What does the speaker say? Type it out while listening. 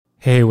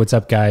Hey, what's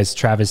up, guys?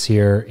 Travis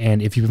here.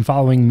 And if you've been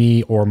following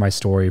me or my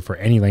story for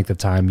any length of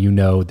time, you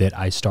know that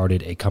I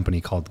started a company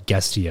called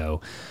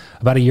Guestio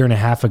about a year and a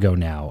half ago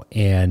now.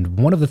 And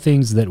one of the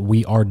things that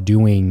we are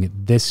doing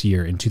this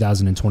year in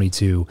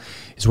 2022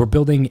 is we're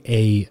building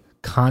a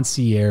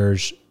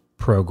concierge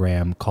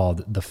program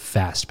called the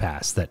Fast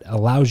Pass that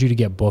allows you to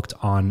get booked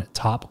on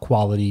top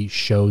quality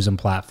shows and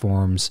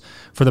platforms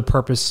for the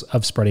purpose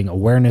of spreading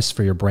awareness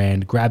for your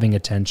brand, grabbing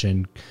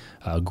attention,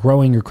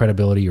 growing your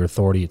credibility, your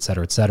authority, et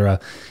cetera, et cetera.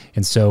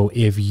 And so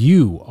if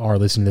you are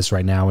listening to this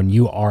right now and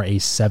you are a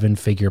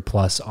 7-figure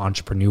plus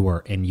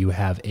entrepreneur and you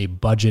have a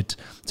budget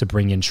to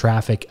bring in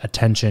traffic,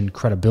 attention,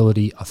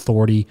 credibility,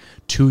 authority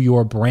to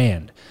your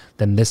brand,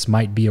 then this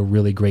might be a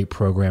really great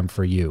program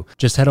for you.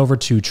 Just head over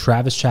to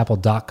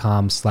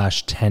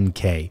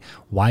travischappell.com/10K.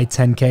 Why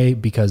 10K?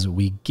 Because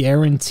we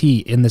guarantee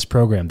in this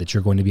program that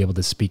you're going to be able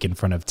to speak in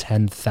front of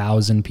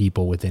 10,000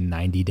 people within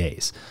 90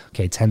 days.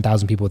 Okay,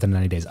 10,000 people within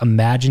 90 days.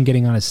 Imagine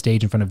getting on a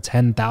stage in front of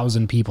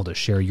 10,000 people to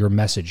share your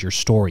message, your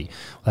story.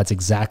 Well, that's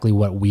exactly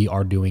what we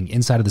are doing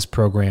inside of this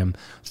program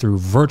through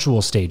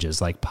virtual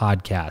stages like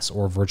podcasts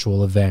or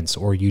virtual events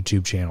or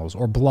YouTube channels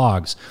or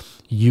blogs.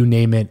 You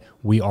name it,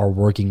 we are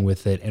working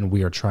with it, and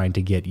we are trying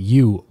to get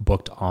you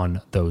booked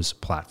on those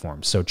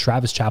platforms. So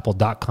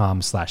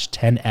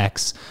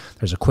travischappell.com/10X.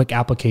 There's a quick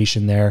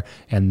application there,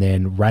 and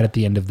then right at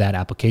the end of that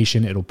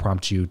application, it'll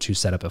prompt you to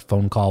set up a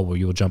phone call where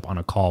you'll jump on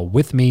a call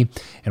with me,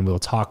 and we'll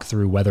talk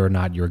through whether or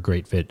not you're a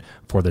great fit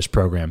for this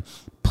program.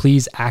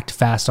 Please act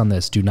fast on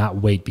this. Do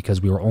not wait,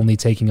 because we are only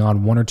taking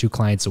on 1 or 2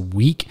 clients a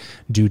week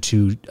due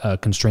to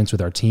constraints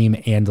with our team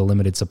and the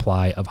limited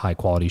supply of high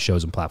quality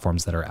shows and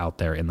platforms that are out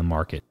there in the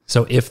market.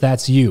 So if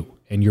that's you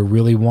and you're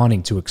really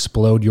wanting to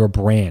explode your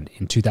brand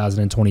in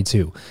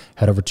 2022,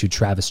 head over to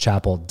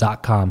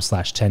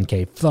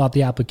travischappell.com/10K, fill out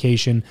the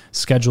application,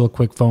 schedule a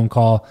quick phone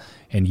call,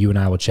 and you and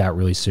I will chat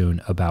really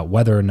soon about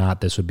whether or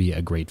not this would be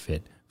a great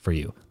fit for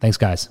you. Thanks,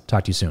 guys.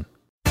 Talk to you soon.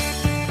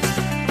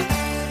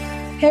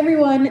 Hey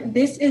everyone,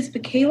 this is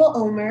Michaela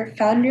Ulmer,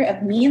 founder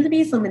of Me and the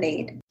Bees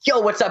Lemonade.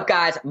 Yo, what's up,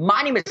 guys?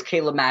 My name is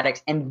Caleb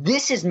Maddox, and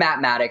this is Matt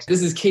Maddox.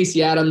 This is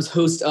Casey Adams,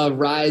 host of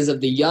Rise of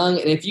the Young.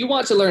 And if you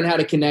want to learn how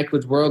to connect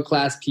with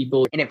world-class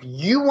people, and if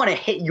you want to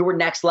hit your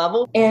next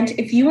level, and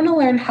if you want to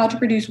learn how to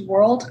produce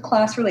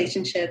world-class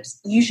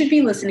relationships, you should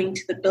be listening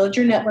to the Build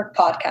Your Network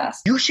podcast.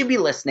 You should be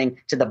listening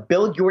to the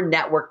Build Your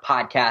Network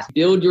podcast.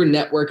 Build Your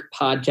Network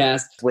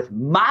podcast with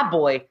my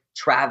boy,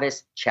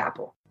 Travis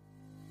Chappell.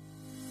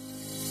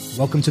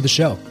 Welcome to the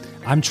show.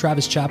 I'm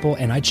Travis Chappell,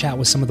 and I chat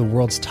with some of the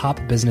world's top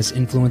business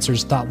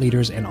influencers, thought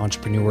leaders, and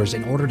entrepreneurs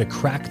in order to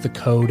crack the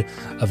code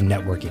of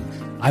networking.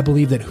 I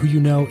believe that who you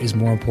know is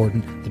more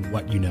important than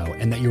what you know,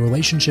 and that your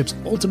relationships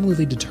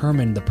ultimately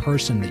determine the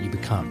person that you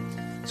become.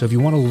 So if you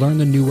want to learn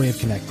the new way of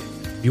connecting,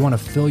 if you want to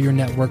fill your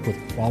network with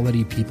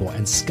quality people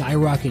and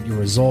skyrocket your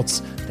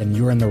results, then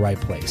you're in the right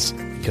place,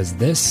 because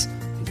this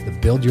is the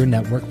Build Your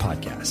Network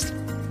podcast.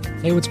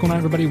 Hey, what's going on,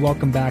 everybody?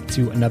 Welcome back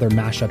to another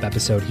mashup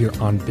episode here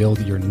on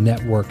Build Your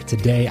Network.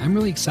 Today, I'm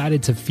really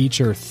excited to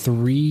feature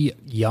 3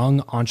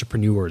 young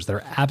entrepreneurs that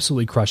are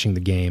absolutely crushing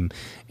the game,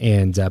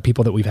 and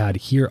people that we've had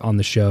here on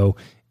the show,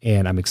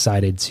 and I'm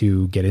excited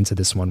to get into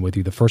this one with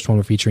you. The first one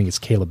we're featuring is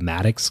Caleb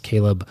Maddox.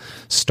 Caleb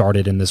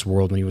started in this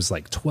world when he was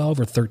like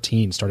 12 or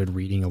 13, started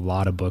reading a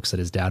lot of books that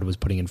his dad was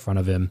putting in front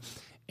of him.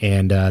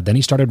 And then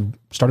he started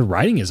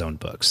writing his own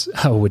books,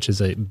 which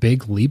is a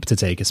big leap to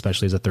take,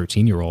 especially as a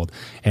 13-year-old.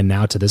 And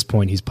now to this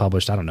point, he's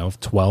published,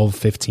 12,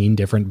 15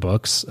 different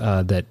books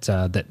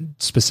that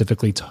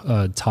specifically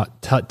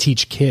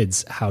teach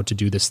kids how to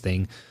do this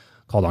thing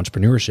called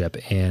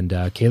entrepreneurship.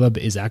 And Caleb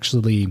is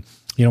actually,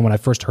 when I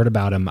first heard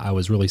about him, I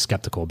was really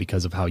skeptical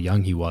because of how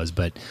young he was.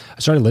 But I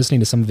started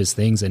listening to some of his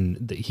things,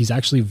 and he's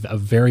actually a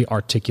very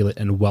articulate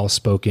and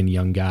well-spoken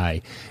young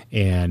guy.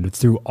 And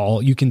through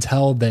all, you can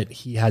tell that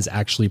he has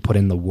actually put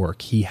in the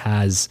work. He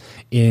has,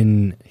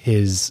 in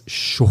his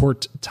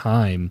short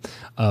time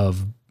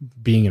of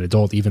being an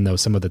adult, even though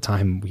some of the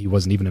time he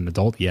wasn't even an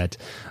adult yet,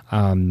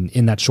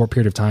 in that short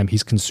period of time,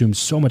 he's consumed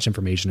so much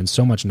information and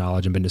so much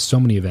knowledge and been to so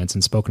many events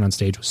and spoken on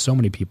stage with so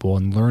many people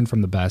and learned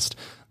from the best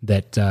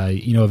that,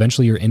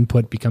 eventually your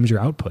input becomes your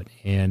output.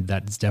 And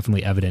that's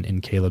definitely evident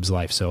in Caleb's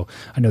life. So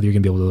I know that you're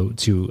going to be able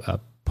to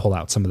pull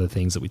out some of the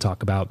things that we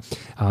talk about.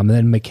 And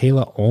then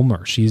Michaela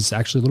Ulmer, she's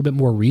actually a little bit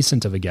more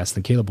recent of a guest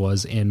than Caleb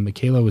was. And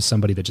Michaela was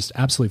somebody that just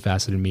absolutely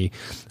fascinated me.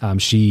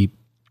 She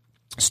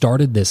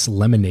started this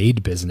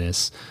lemonade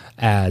business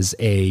as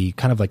a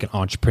kind of like an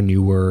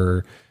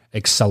entrepreneur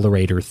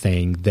accelerator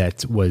thing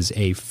that was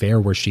a fair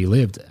where she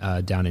lived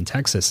down in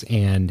Texas.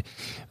 And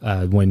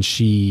when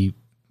she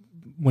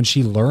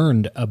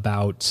learned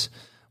about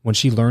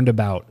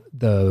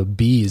the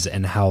bees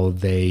and how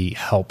they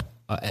help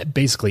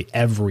basically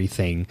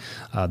everything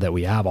that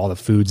we have, all the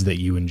foods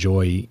that you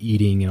enjoy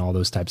eating and all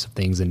those types of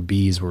things, and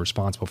bees were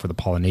responsible for the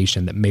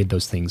pollination that made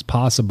those things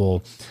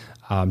possible.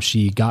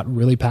 She got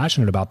really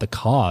passionate about the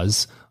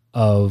cause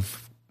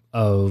of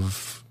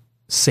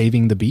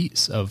saving the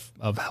bees, of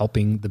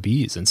helping the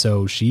bees. And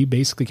so she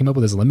basically came up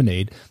with this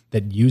lemonade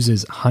that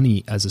uses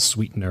honey as a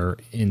sweetener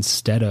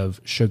instead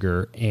of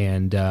sugar.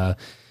 And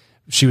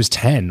she was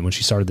 10 when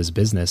she started this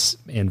business.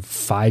 And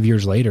 5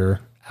 years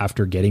later,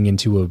 after getting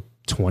into a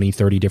 20,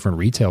 30 different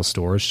retail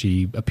stores,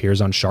 she appears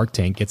on Shark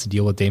Tank, gets a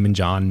deal with Daymond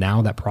John.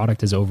 Now that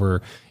product is in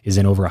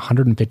over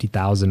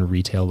 150,000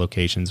 retail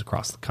locations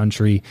across the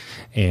country.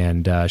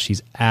 And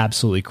she's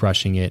absolutely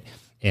crushing it,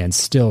 and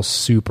still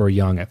super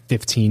young at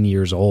 15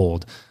 years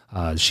old.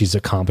 She's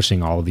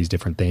accomplishing all of these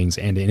different things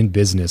and in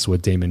business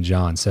with Daymond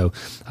John. So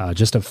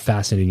just a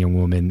fascinating young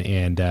woman.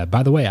 And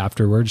by the way,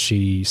 afterwards,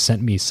 she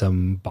sent me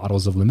some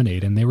bottles of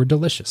lemonade and they were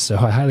delicious. So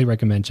I highly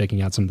recommend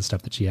checking out some of the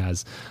stuff that she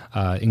has,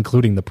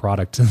 including the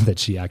product that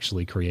she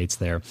actually creates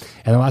there.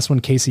 And the last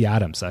one, Casey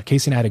Adams.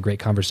 Casey and I had a great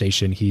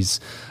conversation.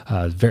 He's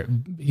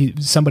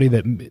somebody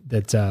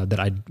that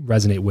I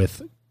resonate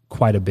with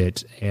quite a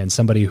bit, and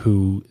somebody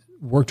who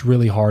worked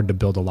really hard to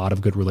build a lot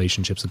of good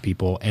relationships with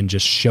people and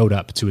just showed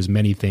up to as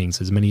many things,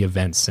 as many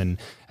events and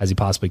as he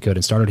possibly could,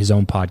 and started his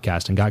own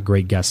podcast and got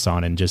great guests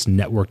on and just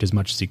networked as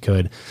much as he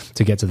could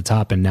to get to the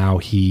top. And now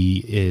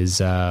he is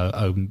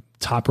a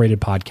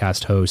top-rated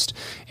podcast host,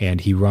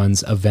 and he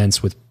runs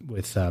events with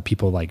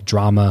people like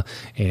Drama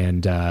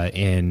and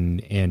Dan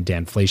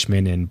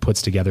Fleischman, and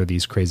puts together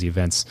these crazy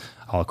events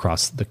all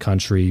across the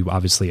country.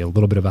 Obviously a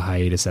little bit of a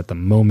hiatus at the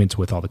moment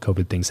with all the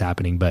COVID things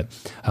happening, but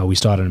we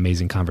still had an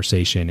amazing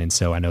conversation. And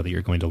so I know that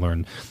you're going to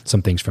learn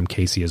some things from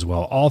Casey as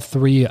well. All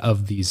three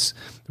of these,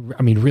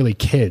 I mean, really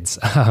kids,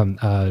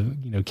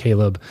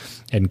 Caleb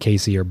and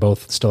Casey are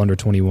both still under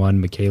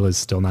 21. Michaela's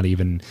still not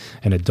even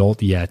an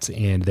adult yet,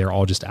 and they're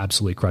all just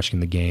absolutely crushing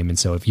the game. And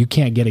so if you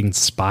can't get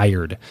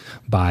inspired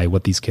by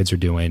what these kids are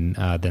doing,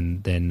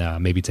 then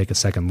maybe take a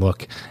second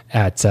look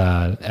at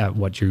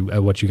what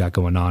you got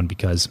going on,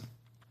 because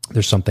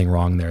there's something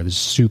wrong there. There's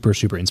super,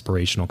 super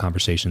inspirational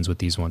conversations with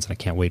these ones, and I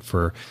can't wait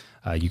for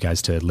you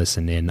guys to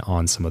listen in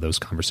on some of those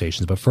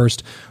conversations. But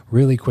first,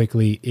 really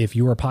quickly, if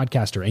you are a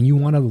podcaster and you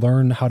want to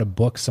learn how to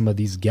book some of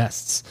these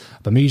guests,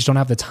 but maybe you just don't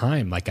have the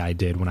time like I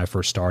did when I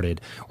first started,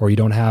 or you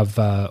don't have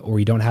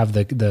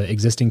the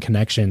existing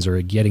connections, or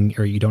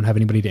you don't have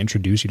anybody to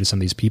introduce you to some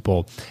of these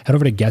people, head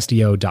over to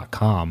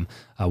Guestio.com,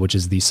 which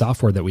is the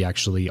software that we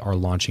actually are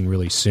launching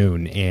really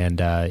soon.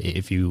 And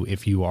if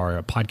you are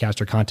a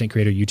podcaster, content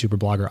creator, YouTuber,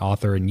 blogger,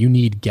 author, and you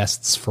need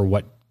guests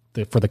for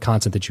the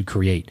content that you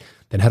create,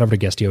 then head over to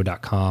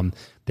Guestio.com.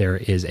 There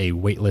is a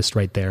wait list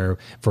right there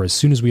for as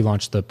soon as we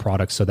launch the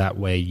product, so that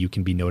way you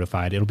can be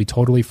notified. It'll be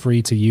totally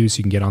free to use.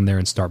 You can get on there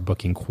and start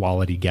booking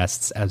quality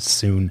guests as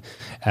soon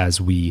as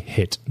we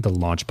hit the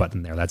launch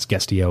button there. That's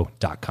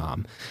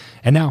Guestio.com.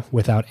 And now,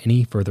 without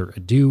any further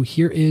ado,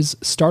 here is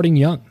Starting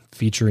Young,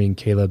 featuring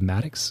Caleb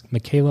Maddox,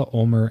 Michaela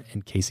Ulmer,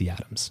 and Casey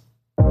Adams.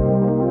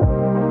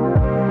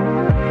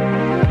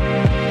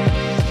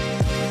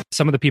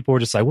 Some of the people were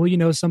just like,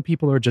 well, some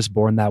people are just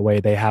born that way.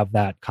 They have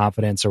that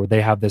confidence, or they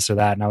have this or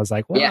that. And I was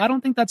like, well, yeah. I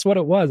don't think that's what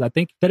it was. I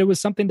think that it was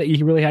something that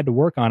he really had to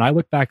work on. I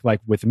look back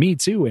like with me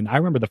too. And I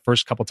remember the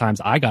first couple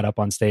times I got up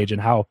on stage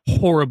and how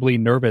horribly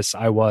nervous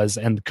I was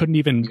and couldn't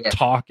even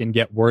talk and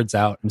get words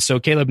out. And so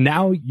Caleb,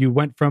 now you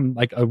went from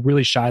like a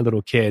really shy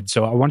little kid.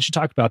 So I want you to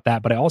talk about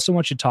that, but I also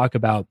want you to talk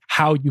about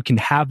how you can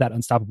have that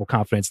unstoppable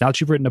confidence now that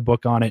you've written a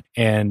book on it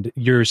and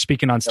you're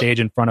speaking on stage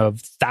in front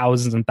of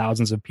thousands and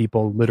thousands of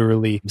people,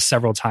 literally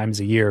several times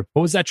a year.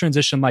 What was that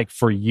transition like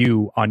for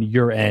you on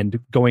your end,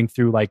 going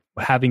through like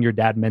having your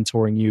dad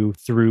mentoring you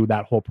through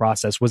that whole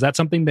process? Was that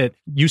something that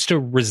you used to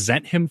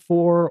resent him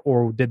for,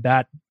 or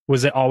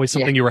was it always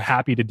something you were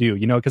happy to do?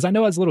 Because I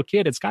know as a little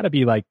kid, it's got to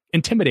be like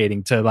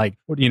intimidating to like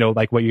what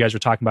you guys were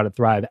talking about at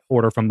Thrive,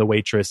 order from the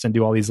waitress and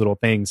do all these little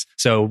things.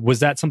 So was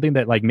that something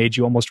that like made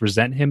you almost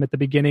resent him at the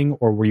beginning,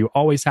 or were you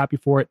always happy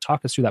for it?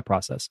 Talk us through that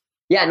process.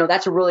 Yeah, no,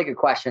 that's a really good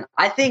question.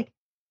 I think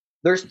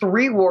there's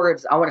 3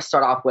 words I want to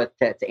start off with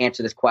to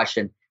answer this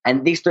question.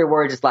 And these 3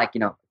 words is like,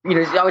 you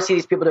always see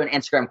these people doing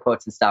Instagram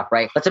quotes and stuff,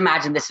 right? Let's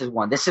imagine this is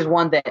one. This is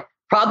one that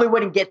probably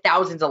wouldn't get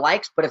thousands of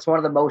likes, but it's one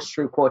of the most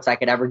true quotes I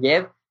could ever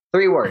give.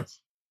 3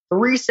 words,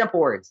 3 simple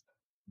words.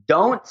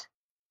 Don't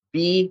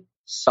be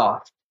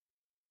soft.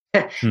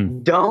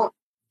 Don't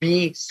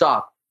be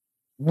soft.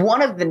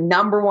 One of the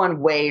number one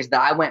ways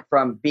that I went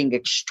from being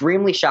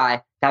extremely shy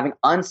to having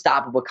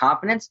unstoppable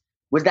confidence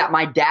was that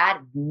my dad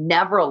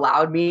never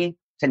allowed me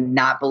to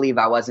not believe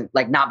I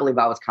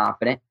was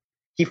confident.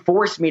 He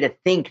forced me to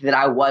think that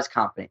I was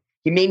confident.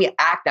 He made me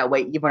act that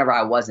way even whenever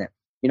I wasn't.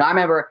 I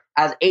remember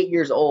I was 8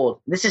 years old.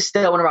 This is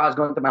still whenever I was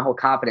going through my whole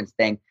confidence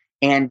thing.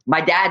 And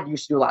my dad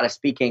used to do a lot of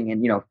speaking.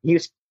 And,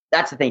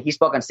 that's the thing. He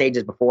spoke on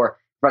stages before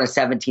in front of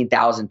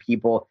 17,000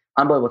 people.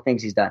 Unbelievable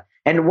things he's done.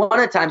 And one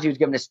of the times he was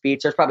giving a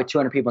speech, there's probably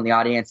 200 people in the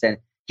audience. And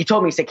he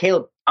told me, he said,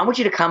 Caleb, I want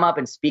you to come up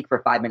and speak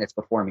for 5 minutes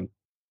before me.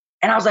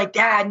 And I was like,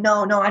 Dad,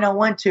 no, I don't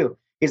want to.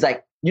 He's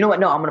like, you know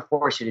what? No, I'm going to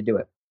force you to do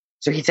it.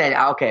 So he said,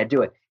 okay, I'll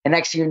do it. And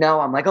next thing you know,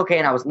 I'm like, okay.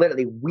 And I was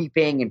literally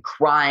weeping and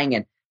crying.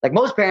 And like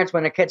most parents,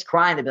 when their kid's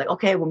crying, they'd be like,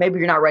 okay, well, maybe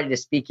you're not ready to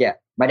speak yet.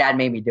 My dad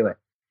made me do it.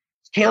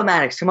 Caleb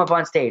Maddox, come up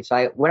on stage. So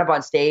I went up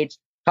on stage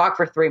talked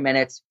for 3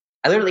 minutes.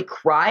 I literally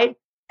cried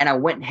and I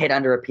went and hid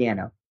under a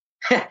piano.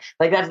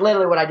 Like that's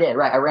literally what I did,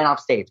 right? I ran off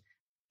stage.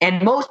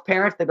 And most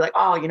parents, they'd be like,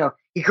 oh,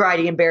 he cried,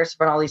 he embarrassed in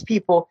front of all these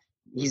people.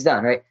 He's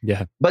done, right?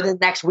 Yeah. But the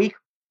next week,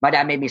 my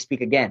dad made me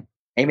speak again.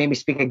 And he made me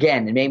speak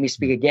again and made me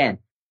speak again.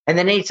 And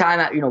then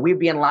anytime, we'd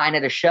be in line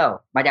at a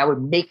show, my dad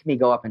would make me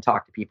go up and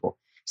talk to people.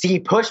 See, he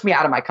pushed me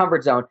out of my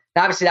comfort zone.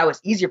 Now, obviously, that was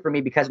easier for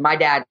me because my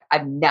dad,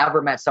 I've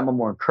never met someone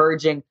more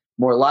encouraging,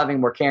 more loving,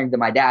 more caring than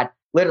my dad.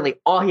 Literally,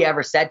 all he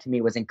ever said to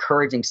me was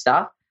encouraging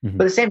stuff. Mm-hmm.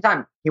 But at the same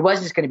time, he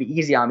wasn't just going to be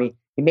easy on me.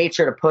 He made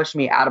sure to push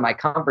me out of my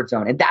comfort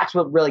zone. And that's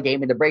what really gave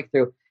me the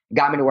breakthrough,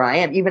 got me to where I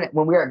am. Even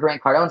when we were at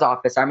Grant Cardone's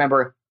office, I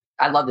remember,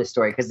 I love this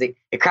story because it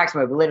cracks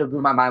me up. It literally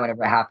blew my mind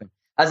whenever it happened.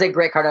 I was at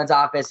Grant Cardone's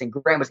office and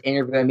Grant was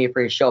interviewing me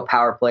for his show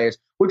Power Players,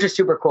 which is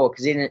super cool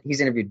because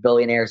he's interviewed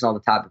billionaires and all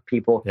the top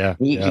people. Yeah,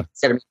 he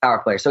considered me a power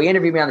player. So he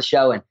interviewed me on the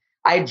show and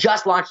I had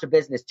just launched a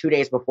business 2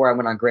 days before I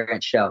went on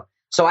Grant's show.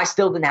 So I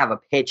still didn't have a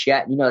pitch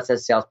yet. It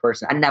says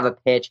salesperson. I didn't have a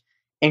pitch.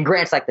 And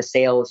Grant's like the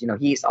sales,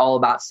 he's all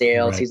about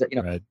sales. Right, He's,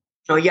 right.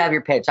 You have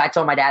your pitch. I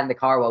told my dad in the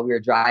car while we were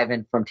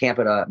driving from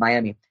Tampa to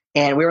Miami.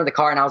 And we were in the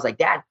car and I was like,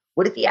 Dad,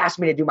 what if he asked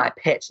me to do my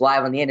pitch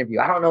live on the interview?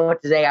 I don't know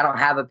what to say. I don't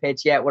have a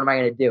pitch yet. What am I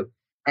going to do?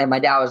 And my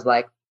dad was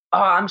like,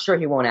 oh, I'm sure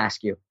he won't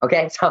ask you.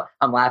 Okay. So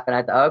I'm laughing.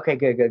 I thought, okay,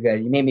 good.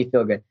 You made me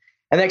feel good.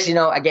 And next,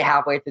 I get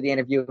halfway through the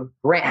interview.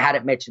 Grant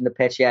hadn't mentioned the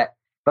pitch yet,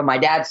 but my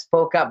dad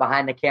spoke up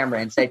behind the camera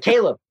and said,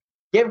 Caleb,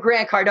 give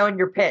Grant Cardone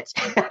your pitch.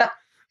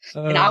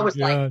 And I was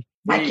like,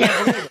 I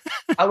can't believe it.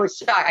 I was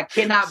shocked. I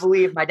cannot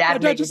believe my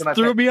dad just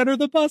threw me under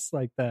the bus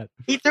like that.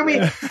 He threw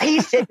me.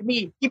 He said to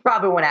me, he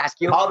probably won't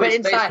ask you. All but these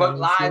inside, Facebook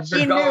Lives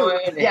are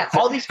going. Yeah,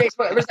 all these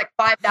Facebook. There's like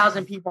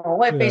 5,000 people on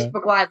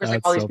Facebook Live. There's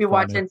like all these people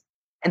watching,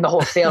 and the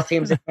whole sales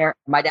team's in there.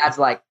 My dad's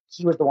like,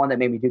 he was the one that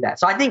made me do that.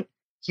 So I think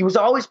he was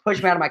always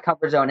pushing me out of my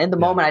comfort zone. In the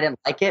moment, I didn't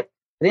like it. At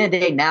the end of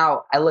the day,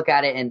 now I look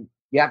at it and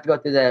you have to go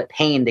through the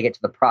pain to get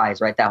to the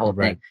prize, right? That whole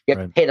thing. You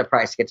have to pay the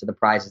price to get to the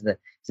prize is the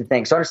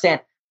thing. So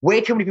understand,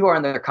 way too many people are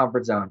in their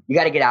comfort zone. You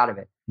got to get out of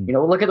it.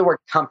 Look at the word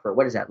comfort.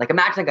 What is that? Like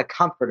imagine like a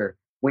comforter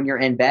when you're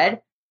in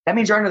bed. That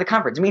means you're under the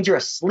comfort. It means you're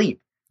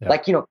asleep. Yeah.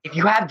 Like, if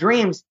you have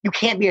dreams, you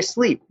can't be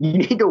asleep. You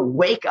need to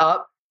wake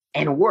up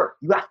and work.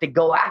 You have to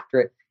go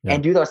after it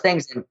and do those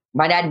things. And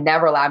my dad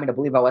never allowed me to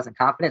believe I wasn't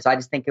confident. So I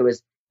just think it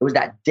was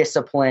that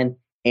discipline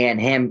and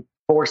him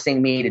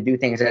forcing me to do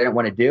things that I didn't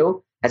want to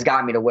do has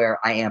got me to where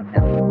I am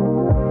now.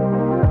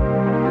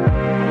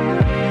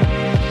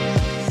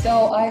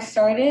 So I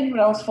started when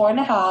I was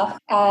 4.5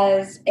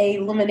 as a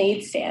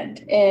lemonade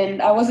stand,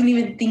 and I wasn't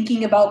even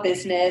thinking about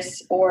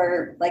business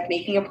or like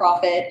making a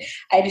profit.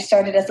 I just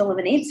started as a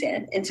lemonade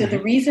stand. And so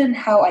the reason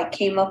how I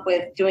came up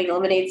with doing a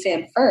lemonade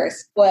stand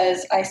first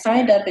was I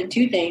signed up in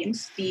two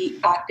things, the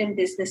Acton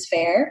Business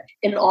Fair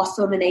and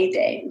also Lemonade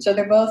Day. And so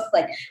they're both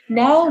like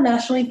now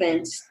national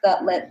events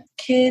that let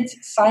kids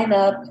sign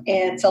up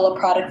and sell a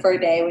product for a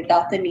day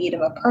without the need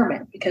of a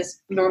permit,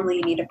 because normally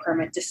you need a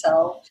permit to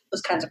sell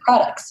those kinds of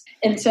products.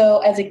 And so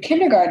as a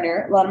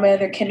kindergartner, a lot of my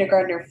other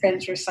kindergartner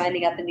friends were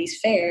signing up in these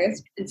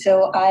fairs. And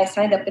so I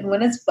signed up and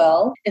went as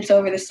well. And so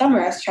over the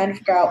summer, I was trying to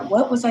figure out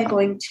what was I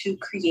going to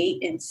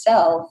create and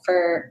sell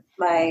for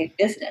my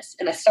business.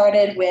 And I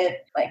started with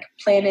like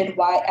planted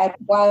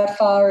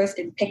wildflowers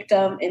and picked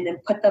them and then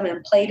put them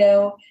in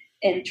Play-Doh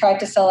and tried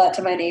to sell that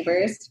to my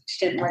neighbors, which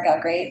didn't work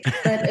out great.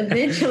 But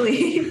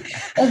eventually,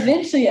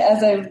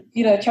 as I'm,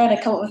 trying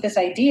to come up with this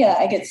idea,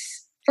 I get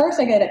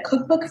a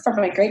cookbook from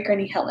my great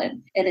granny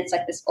Helen, and it's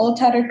like this old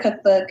tattered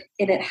cookbook,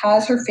 and it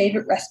has her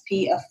favorite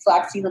recipe of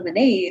flaxseed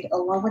lemonade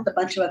along with a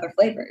bunch of other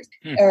flavors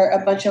or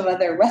a bunch of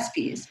other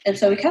recipes. And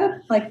so we kind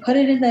of like put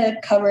it in the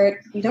cupboard.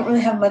 We don't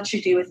really have much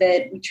to do with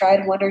it. We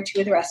tried one or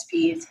two of the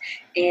recipes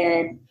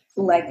and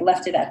like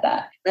left it at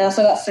that. And I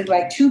also got stung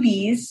by 2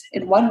 bees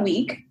in 1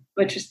 week,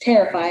 which was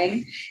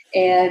terrifying.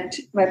 And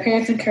my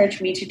parents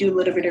encouraged me to do a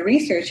little bit of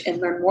research and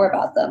learn more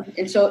about them.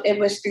 And so it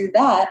was through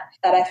that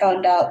I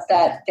found out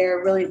that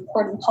they're really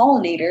important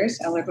pollinators.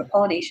 I learned what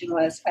pollination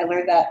was. I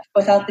learned that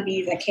without the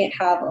bees, I can't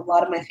have a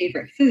lot of my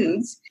favorite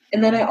foods.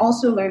 And then I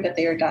also learned that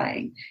they are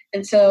dying.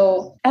 And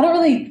so I don't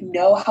really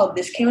know how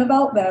this came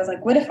about, but I was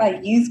like, what if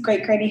I use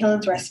Great Granny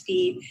Helen's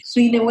recipe,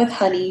 sweeten it with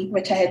honey,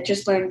 which I had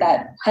just learned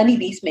that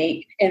honeybees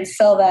make, and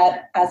sell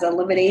that as a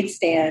lemonade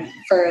stand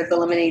for the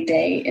Lemonade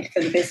Day and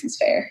for the business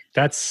fair.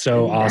 That's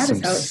so awesome.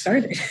 That is how it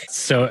started.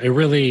 So it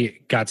really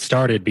got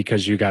started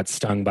because you got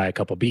stung by a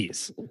couple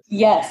bees.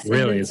 Yes.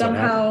 Really? And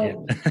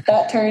somehow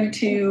that turned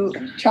to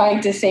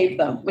trying to save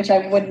them, which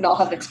I would not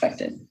have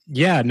expected.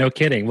 Yeah, no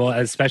kidding. Well,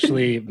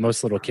 especially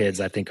most little kids,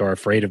 I think, are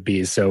afraid of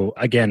bees. So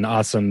again,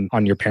 awesome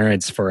on your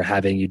parents for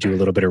having you do a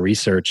little bit of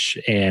research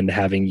and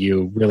having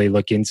you really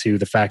look into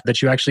the fact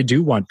that you actually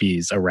do want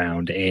bees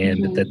around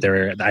and that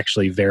they're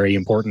actually very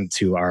important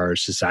to our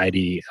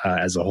society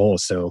as a whole.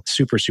 So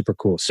super, super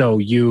cool. So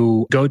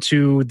you go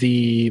to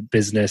the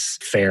business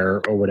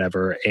fair or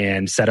whatever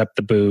and set up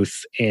the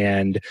booth.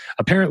 And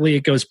apparently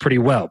it goes pretty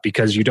well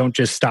because you don't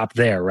just stop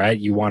there, right?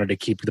 You wanted to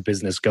keep the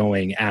business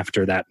going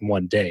after that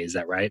one day. Is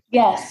that right?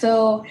 Yeah,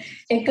 so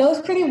it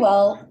goes pretty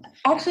well.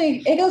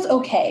 Actually, it goes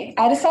okay.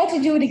 I decided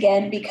to do it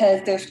again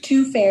because there's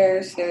two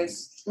fairs.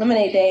 There's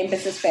Lemonade Day and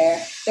Business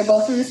Fair. They're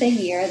both in the same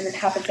year and it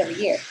happens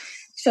every year.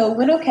 So it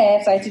went okay. I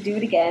decided to do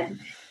it again.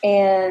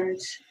 And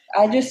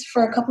I just,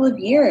 for a couple of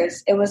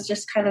years, it was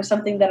just kind of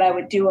something that I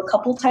would do a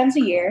couple times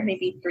a year,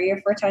 maybe 3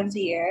 or 4 times a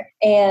year.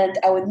 And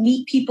I would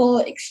meet people,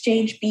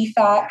 exchange bee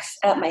facts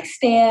at my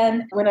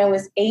stand. When I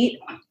was 8,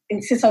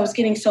 and since I was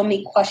getting so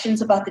many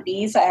questions about the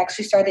bees, I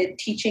actually started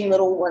teaching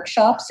little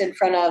workshops in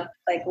front of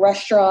like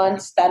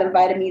restaurants that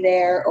invited me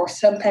there, or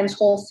sometimes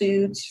Whole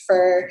Foods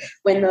for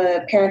when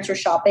the parents were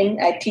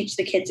shopping. I'd teach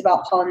the kids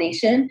about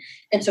pollination.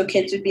 And so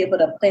kids would be able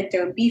to plant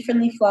their own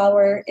bee-friendly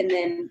flower and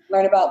then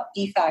learn about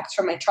bee facts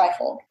from my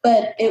trifold.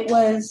 But it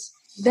was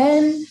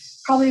then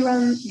probably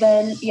around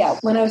then,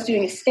 when I was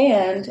doing a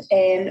stand,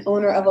 an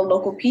owner of a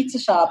local pizza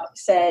shop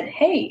said,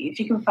 hey, if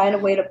you can find a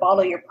way to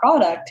bottle your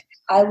product,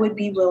 I would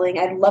be willing,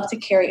 I'd love to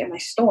carry it in my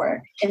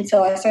store. And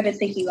so I started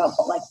thinking about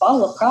like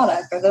bottle of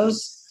product.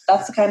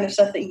 That's the kind of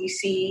stuff that you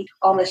see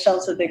on the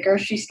shelves of the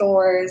grocery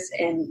stores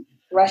and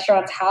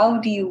restaurants. How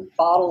do you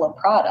bottle a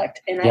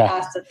product? And I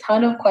asked a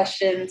ton of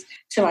questions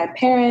to my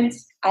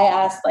parents. I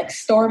asked like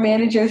store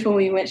managers when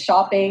we went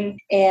shopping,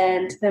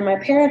 and then my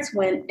parents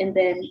went and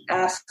then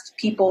asked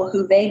people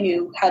who they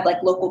knew had like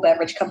local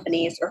beverage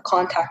companies or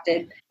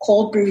contacted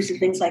cold brews and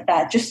things like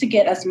that, just to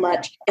get as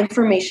much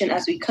information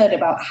as we could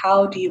about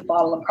how do you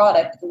bottle a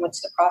product and what's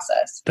the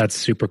process. That's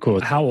super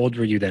cool. How old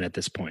were you then at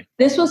this point?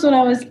 This was when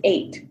I was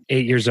 8.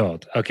 8 years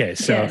old. Okay.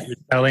 So You're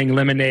selling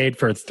lemonade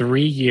for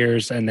 3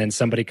 years, and then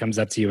somebody comes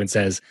up to you and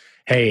says,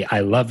 hey, I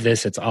love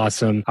this. It's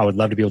awesome. I would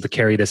love to be able to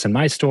carry this in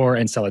my store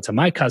and sell it to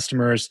my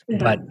customers,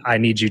 but I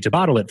need you to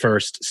bottle it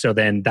first. So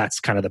then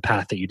that's kind of the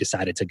path that you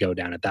decided to go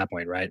down at that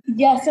point, right?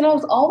 Yes. And I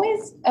was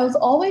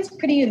always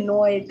pretty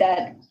annoyed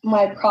that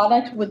my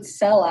product would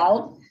sell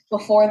out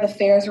before the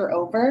fairs were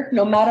over.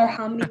 No matter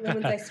how many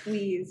lemons I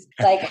squeezed,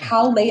 like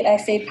how late I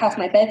stayed past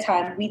my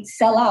bedtime, we'd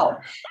sell out.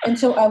 And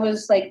so I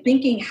was like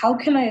thinking, how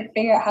can I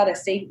figure out how to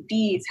save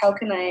bees? How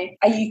can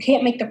you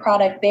can't make the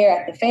product there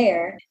at the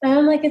fair. And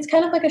I'm like, it's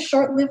kind of like a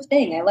short-lived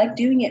thing. I like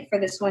doing it for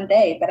this one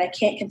day, but I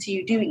can't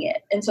continue doing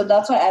it. And so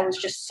that's why I was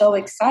just so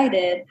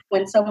excited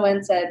when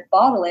someone said,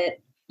 bottle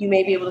it. You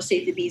may be able to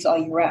save the bees all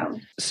year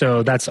round.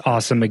 So that's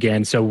awesome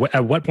again. So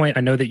at what point,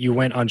 I know that you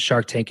went on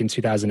Shark Tank in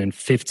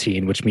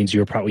 2015, which means you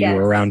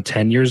were around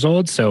 10 years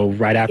old. So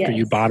right after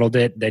you bottled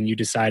it, then you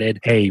decided,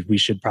 hey, we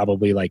should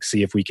probably like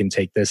see if we can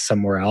take this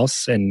somewhere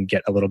else and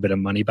get a little bit of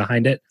money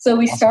behind it. So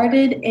we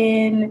started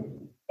in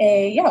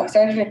a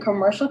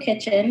commercial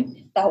kitchen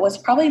that was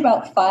probably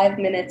about 5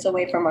 minutes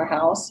away from our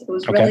house. It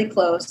was really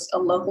close, a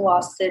local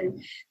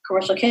Austin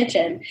commercial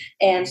kitchen,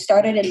 and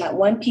started in that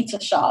one pizza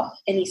shop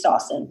in East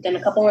Austin, then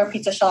a couple more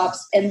pizza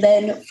shops. And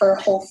then for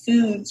Whole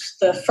Foods,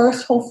 the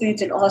first Whole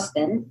Foods in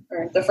Austin,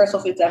 or the first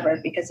Whole Foods ever,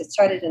 because it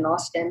started in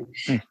Austin,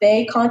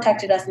 they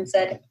contacted us and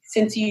said,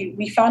 since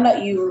we found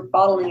out you were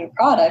bottling your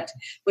product,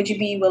 would you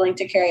be willing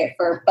to carry it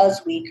for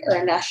Buzz Week or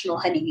a National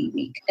Honeybee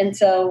Week? And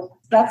so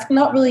that's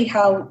not really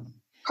how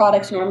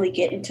products normally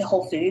get into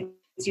Whole Foods.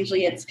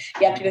 Usually it's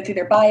you have to go through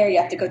their buyer, you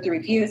have to go through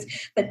reviews,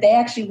 but they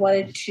actually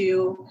wanted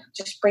to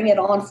just bring it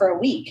on for a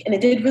week. And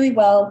it did really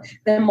well.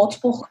 Then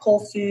multiple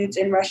Whole Foods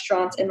and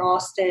restaurants in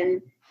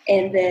Austin,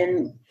 and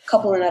then a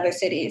couple in other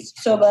cities.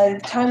 So by the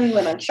time we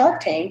went on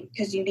Shark Tank,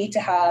 because you need to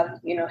have,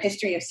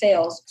 history of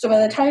sales. So by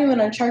the time we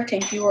went on Shark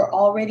Tank, we were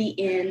already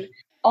in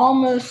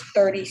almost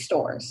 30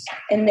 stores,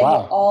 and they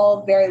were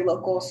all very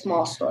local,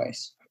 small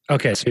stores.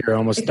 Okay, so you're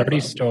almost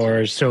 30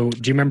 stores. So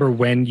do you remember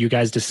when you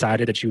guys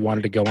decided that you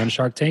wanted to go on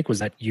Shark Tank? Was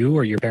that you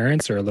or your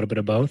parents or a little bit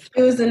of both?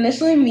 It was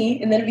initially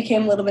me, and then it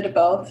became a little bit of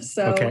both.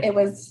 So It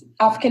was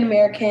African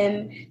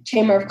American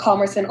Chamber of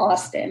Commerce in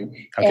Austin.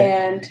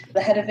 And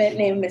the head of it,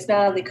 named Miss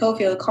Natalie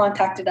Cofield,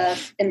 contacted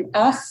us and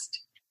asked,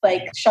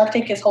 Shark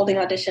Tank is holding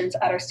auditions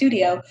at our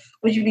studio.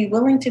 Would you be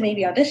willing to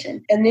maybe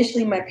audition?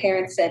 Initially, my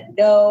parents said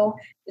no.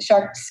 The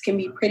sharks can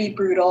be pretty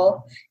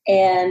brutal.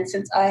 And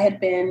since I had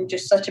been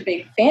just such a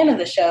big fan of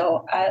the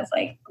show, I was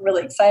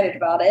really excited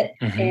about it.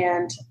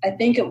 And I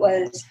think it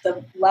was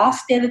the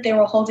last day that they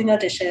were holding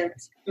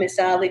auditions, Miss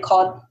Natalie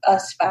called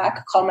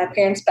my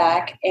parents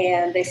back,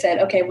 and they said,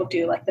 okay, we'll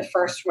do the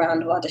first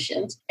round of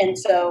auditions. And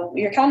so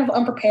we were kind of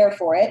unprepared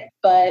for it,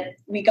 but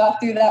we got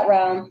through that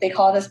round. They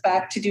called us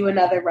back to do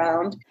another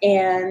round.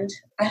 And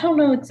I don't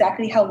know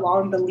exactly how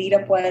long the lead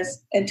up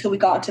was until we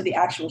got into the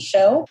actual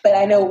show, but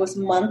I know it was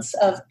months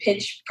of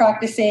pitch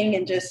practicing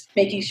and just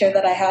making sure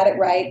that I had it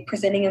right,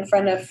 presenting in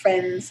front of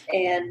friends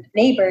and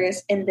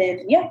neighbors. And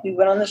then, we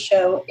went on the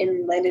show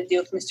and landed a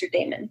deal with Mr.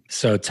 Damon.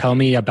 So tell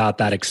me about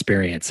that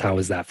experience. How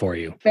was that for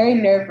you? Very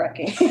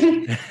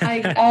nerve-wracking.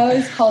 I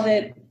always called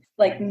it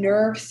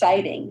nerve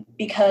sighting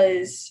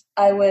because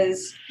I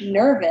was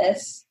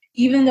nervous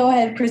even though I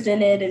had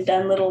presented and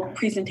done little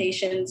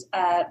presentations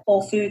at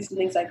Whole Foods and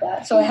things like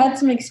that. So I had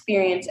some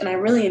experience and I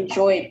really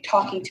enjoyed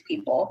talking to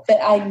people, but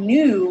I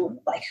knew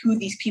like who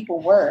these people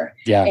were.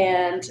 Yeah.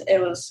 And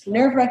it was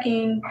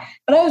nerve-wracking,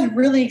 but I was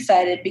really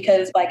excited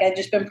because like I'd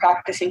just been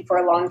practicing for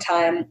a long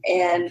time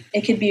and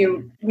it could be a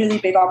really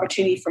big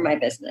opportunity for my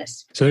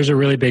business. So there's a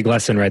really big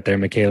lesson right there,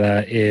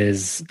 Michaela,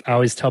 is I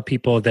always tell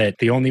people that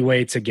the only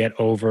way to get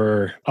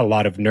over a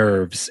lot of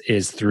nerves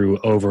is through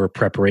over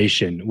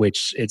preparation,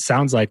 which it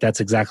sounds like that's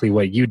exactly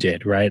what you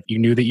did, right? You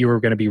knew that you were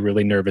going to be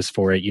really nervous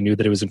for it. You knew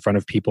that it was in front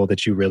of people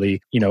that you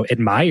really,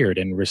 admired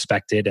and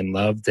respected and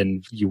loved,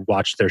 and you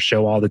watched their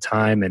show all the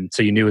time. And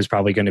so you knew it was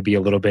probably going to be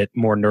a little bit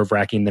more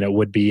nerve-wracking than it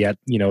would be at,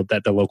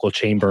 at the local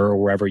chamber or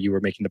wherever you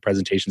were making the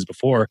presentations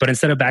before. But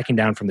instead of backing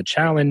down from the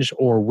challenge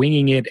or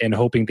winging it and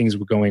hoping things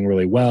were going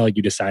really well,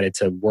 you decided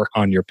to work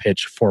on your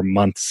pitch for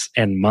months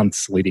and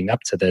months leading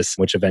up to this,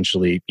 which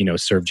eventually,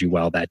 served you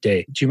well that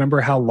day. Do you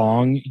remember how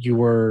long you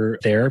were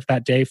there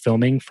that day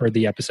filming for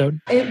the episode?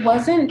 It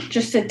wasn't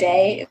just a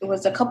day. It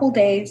was a couple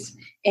days.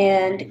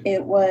 And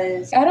it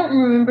was, I don't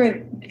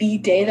remember the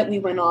day that we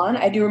went on.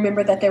 I do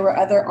remember that there were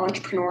other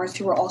entrepreneurs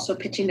who were also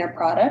pitching their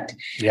product.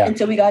 Yeah. And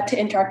so we got to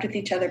interact with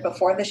each other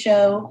before the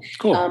show.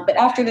 Cool. But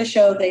after the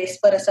show, they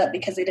split us up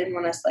because they didn't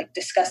want us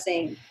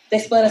they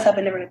split us up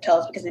in different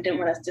hotels because they didn't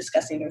want us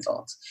discussing the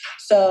results.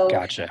 So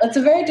Gotcha. It's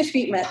a very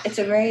discrete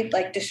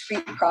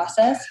discrete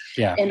process.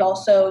 Yeah. And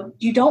also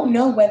you don't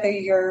know whether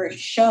your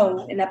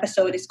show, an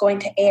episode, is going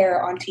to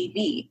air on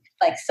TV.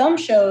 Like some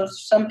shows,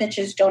 some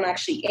pitches don't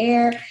actually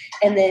air.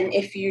 And then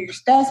if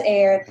yours does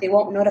air, they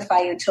won't notify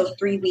you until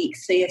 3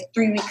 weeks. So you have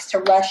 3 weeks to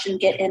rush and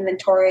get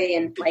inventory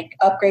and like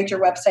upgrade your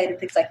website and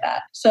things like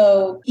that.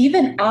 So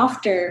even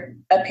after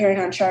appearing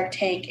on Shark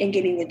Tank and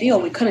getting the deal,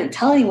 we couldn't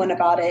tell anyone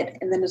about it.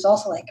 And then it was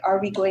also like,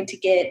 are we going to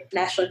get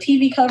national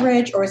TV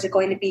coverage or is it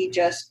going to be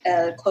just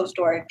a closed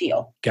door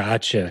deal?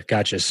 Gotcha.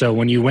 So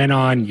when you went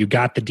on, you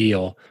got the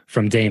deal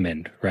from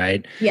Damon,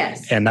 right?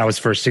 Yes. And that was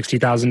for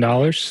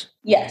 $60,000?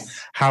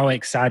 Yes. How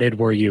excited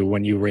were you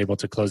when you were able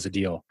to close the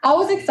deal? I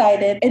was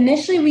excited.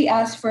 Initially, we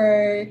asked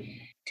for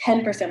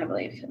 10%, I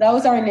believe. That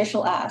was our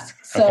initial ask.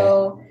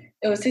 So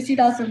It was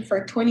 $60,000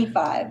 for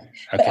 25. Okay.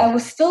 But I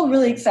was still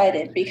really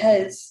excited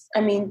because,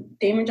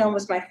 Daymond John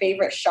was my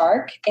favorite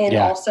shark. And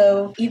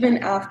also, even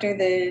after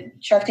the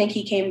Shark Tank,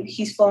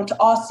 he's flown to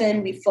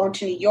Austin. We've flown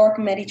to New York,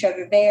 met each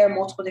other there,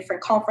 multiple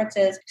different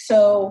conferences.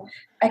 So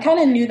I kind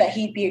of knew that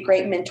he'd be a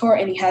great mentor,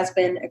 and he has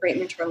been a great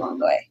mentor along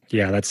the way.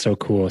 Yeah, that's so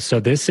cool. So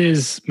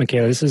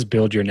Michaela, this is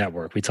Build Your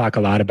Network. We talk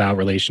a lot about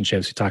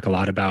relationships. We talk a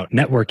lot about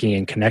networking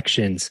and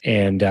connections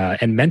and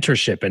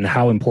mentorship and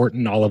how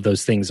important all of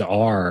those things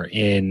are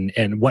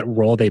and what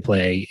role they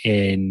play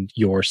in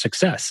your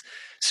success.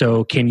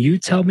 So can you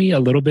tell me a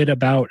little bit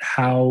about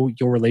how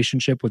your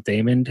relationship with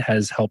Damon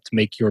has helped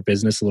make your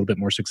business a little bit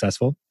more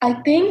successful? I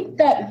think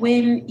that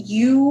when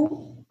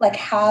you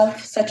have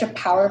such a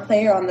power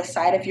player on the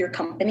side of your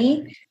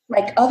company,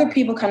 other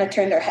people kind of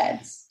turn their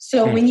heads.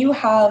 So when you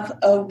have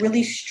a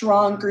really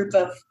strong group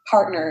of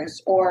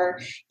partners, or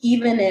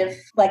even if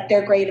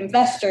they're great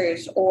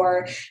investors,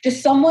 or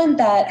just someone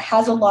that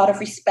has a lot of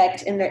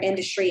respect in their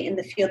industry, in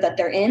the field that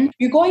they're in,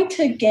 you're going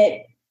to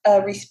get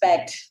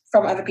respect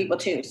from other people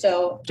too.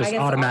 So just I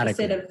guess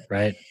automatically,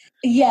 right?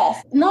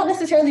 Yes, not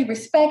necessarily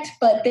respect,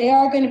 but they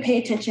are going to pay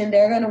attention.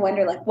 They're going to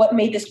wonder what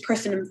made this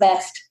person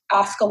invest,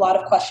 ask a lot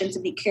of questions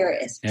and be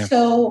curious. Yeah.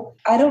 So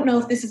I don't know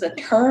if this is a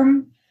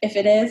term. If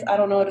it is, I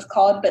don't know what it's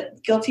called,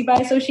 but guilty by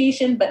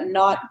association, but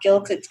not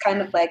guilt. It's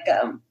kind of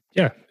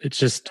yeah, it's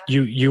just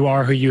you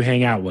are who you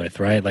hang out with,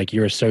 right?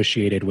 You're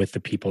associated with the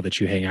people that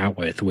you hang out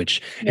with,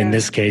 which in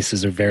this case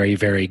is a very,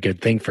 very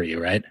good thing for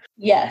you, right?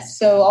 Yes.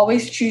 So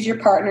always choose your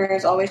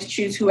partners, always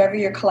choose whoever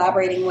you're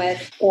collaborating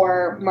with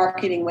or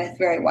marketing with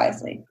very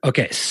wisely.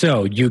 Okay.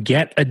 So you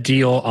get a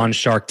deal on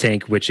Shark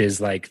Tank, which is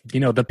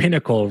the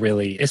pinnacle,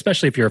 really,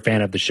 especially if you're a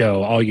fan of the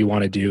show. All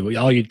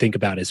you think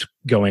about is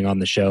going on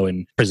the show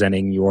and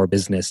presenting your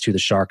business to the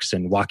sharks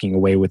and walking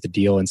away with the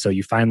deal. And so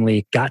you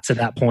finally got to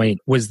that point.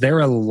 Was there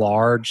a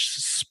large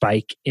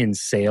spike in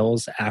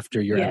sales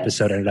after your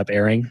episode ended up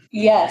airing?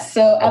 Yes.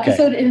 So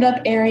episode ended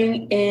up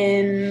airing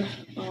in,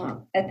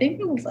 I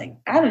think it was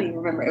I don't even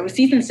remember. It was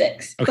season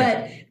 6.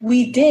 Okay. But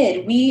we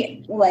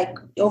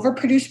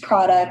overproduced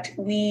product.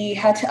 We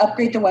had to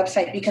upgrade the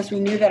website because we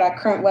knew that our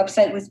current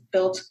website was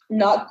built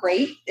not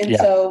great. And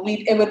so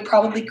it would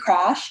probably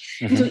crash.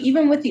 Mm-hmm. And so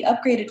even with the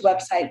upgraded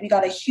website, we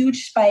got a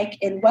huge spike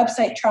in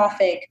website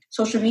traffic,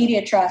 social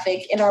media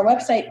traffic, and our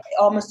website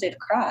almost did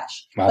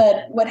crash. Wow.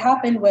 But what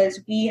happened was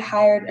we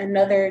hired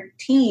another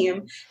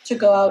team to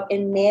go out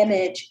and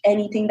manage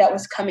anything that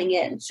was coming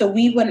in. So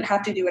we wouldn't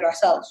have to do it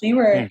ourselves. We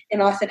were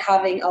in Austin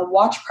having a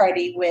watch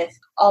party with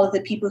all of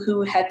the people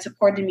who had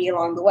supported me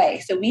along the way.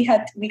 So we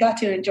got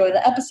to enjoy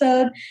the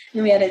episode,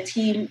 and we had a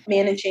team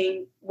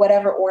managing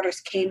whatever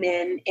orders came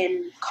in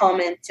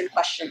comments and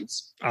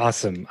questions.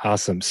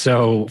 Awesome.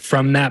 So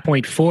from that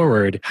point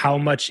forward, how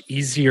much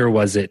easier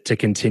was it to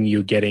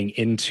continue getting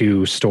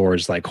into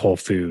stores like Whole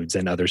Foods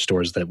and other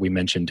stores that we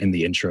mentioned in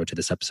the intro to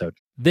this episode?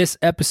 This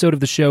episode of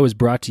the show is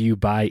brought to you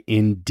by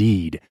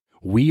Indeed.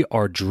 We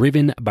are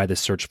driven by the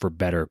search for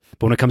better.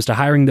 But when it comes to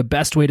hiring, the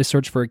best way to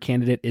search for a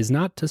candidate is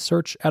not to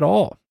search at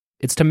all.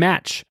 It's to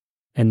match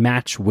and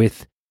match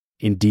with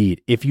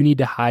Indeed. If you need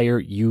to hire,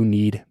 you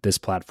need this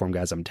platform,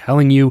 guys. I'm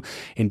telling you,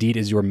 Indeed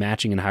is your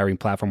matching and hiring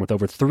platform with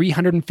over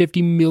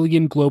 350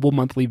 million global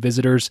monthly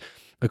visitors,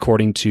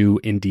 according to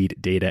Indeed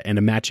data, and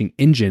a matching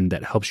engine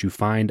that helps you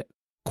find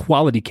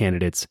quality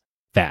candidates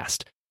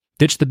fast.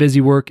 Ditch the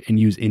busy work and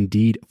use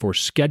Indeed for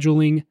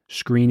scheduling,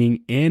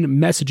 screening, and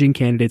messaging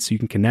candidates so you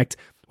can connect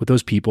with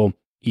those people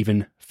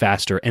even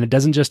faster. And it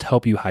doesn't just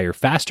help you hire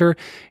faster.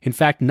 In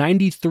fact,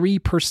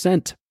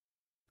 93%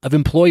 of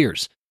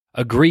employers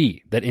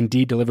agree that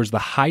Indeed delivers the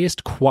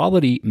highest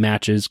quality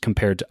matches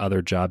compared to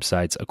other job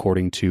sites,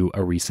 according to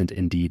a recent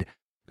Indeed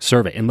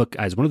survey. And look,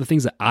 guys, one of the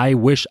things that I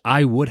wish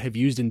I would have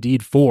used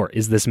Indeed for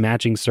is this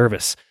matching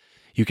service.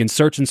 You can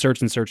search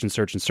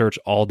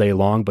all day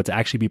long, but to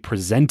actually be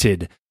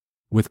presented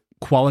with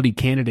quality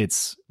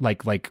candidates,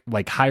 like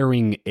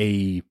hiring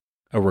a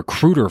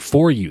recruiter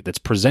for you that's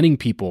presenting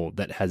people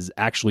that has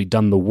actually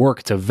done the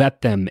work to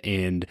vet them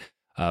and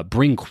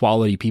bring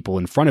quality people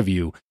in front of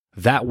you.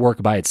 That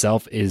work by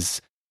itself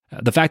is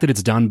the fact that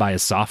it's done by a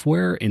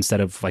software instead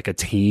of like a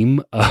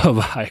team of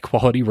high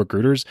quality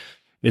recruiters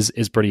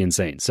is pretty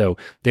insane. So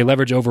they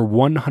leverage over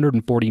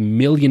 140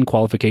 million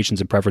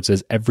qualifications and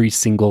preferences every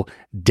single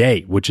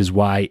day, which is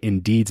why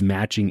Indeed's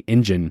matching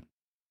engine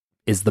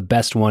is the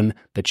best one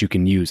that you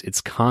can use.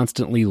 It's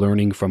constantly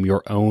learning from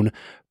your own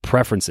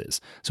preferences.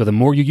 So the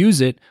more you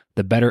use it,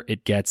 the better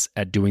it gets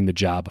at doing the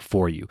job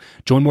for you.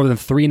 Join more than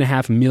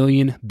 3.5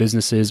 million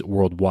businesses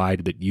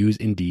worldwide that use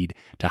Indeed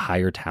to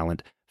hire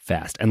talent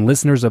fast. And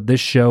listeners of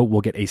this show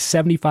will get a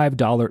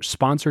 $75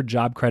 sponsored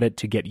job credit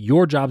to get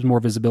your jobs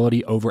more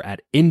visibility over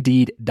at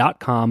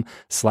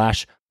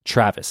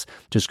Indeed.com/Travis.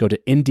 Just go to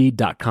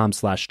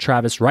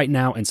Indeed.com/Travis right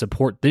now and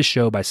support this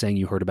show by saying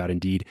you heard about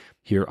Indeed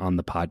here on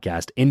the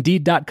podcast.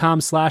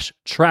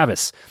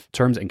 Indeed.com/Travis.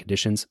 Terms and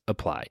conditions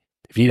apply.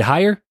 If you need to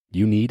hire,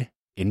 you need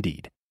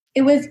Indeed.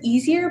 It was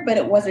easier, but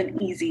it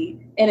wasn't easy.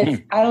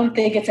 And I don't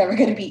think it's ever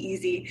going to be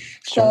easy.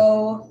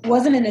 So it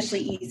wasn't initially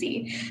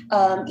easy.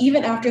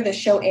 Even after the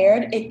show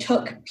aired, it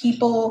took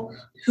people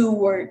who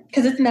were,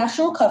 because it's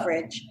national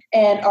coverage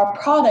and our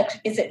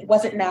product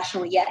wasn't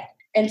national yet.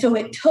 And so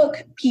it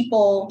took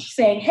people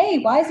saying, hey,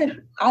 why is it,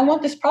 I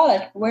want this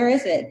product. Where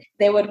is it?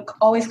 They would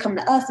always come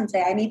to us and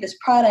say, I need this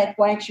product.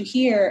 Why aren't you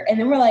here? And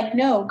then we're like,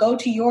 no, go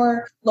to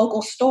your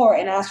local store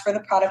and ask for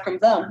the product from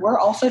them. We're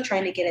also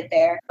trying to get it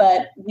there,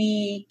 but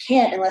we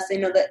can't unless they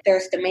know that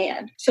there's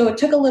demand. So it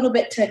took a little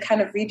bit to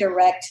kind of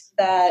redirect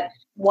that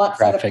want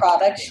for the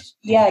product.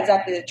 Yeah,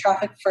 exactly. The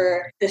traffic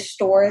for the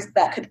stores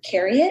that could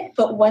carry it.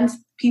 But once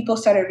people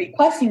started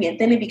requesting it,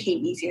 then it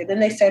became easier.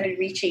 Then they started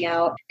reaching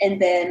out. And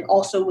then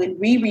also when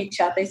we reach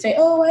out, they say,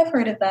 oh, I've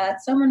heard of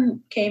that. Someone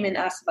came and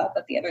asked about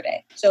that the other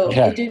day. So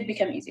it did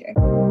become easier.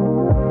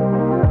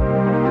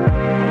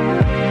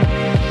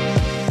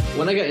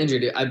 When I got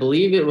injured, I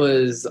believe it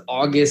was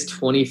August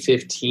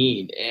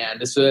 2015.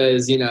 And this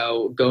was,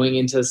 going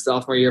into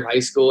sophomore year of high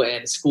school,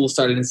 and school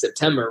started in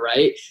September,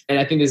 right? And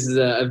I think this is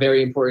a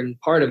very important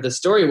part of the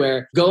story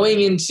where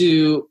going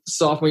into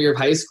sophomore year of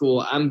high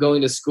school, I'm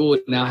going to school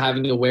now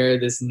having to wear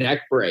this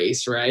neck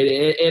brace,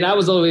 right? And I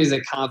was always a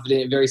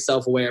confident, very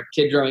self-aware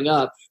kid growing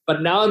up.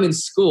 But now I'm in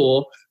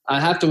school. I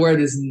have to wear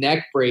this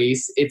neck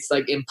brace. It's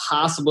like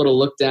impossible to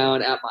look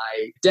down at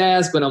my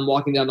desk when I'm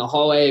walking down the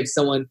hallway. If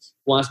someone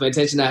wants my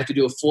attention, I have to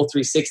do a full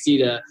 360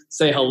 to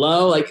say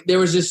hello. Like there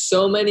was just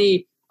so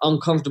many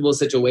uncomfortable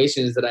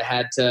situations that I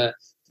had to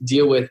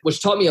deal with,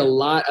 which taught me a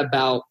lot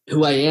about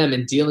who I am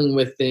and dealing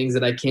with things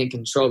that I can't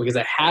control, because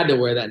I had to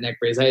wear that neck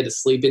brace. I had to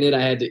sleep in it.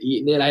 I had to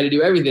eat in it. I had to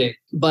do everything.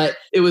 But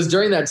it was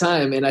during that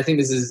time, and I think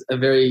this is a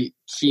very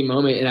key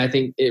moment, and I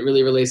think it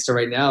really relates to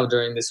right now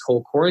during this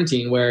whole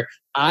quarantine, where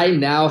I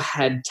now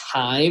had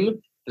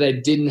time that I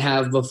didn't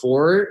have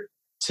before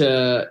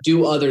to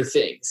do other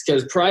things.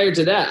 Because prior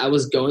to that, I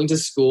was going to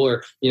school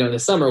or, in the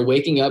summer,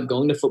 waking up,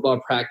 going to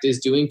football practice,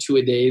 doing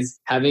 2-a-days,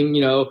 having,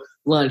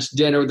 lunch,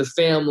 dinner with the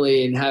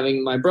family, and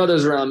having my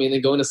brothers around me, and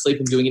then going to sleep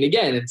and doing it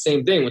again. And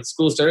same thing, when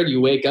school started,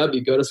 you wake up,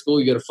 you go to school,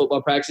 you go to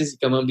football practice, you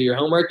come home, do your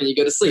homework, and you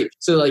go to sleep.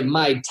 So like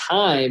my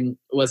time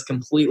was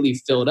completely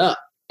filled up.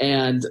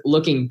 And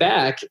looking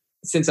back,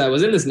 since I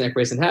was in this neck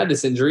brace and had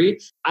this injury,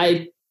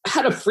 I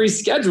had a free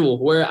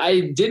schedule where I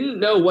didn't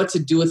know what to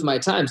do with my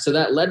time. So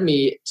that led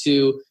me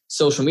to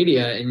social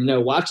media and,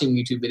 watching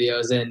YouTube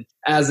videos. And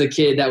as a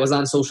kid that was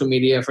on social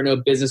media for no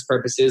business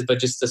purposes, but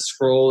just to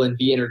scroll and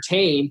be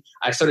entertained,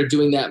 I started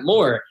doing that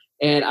more.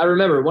 And I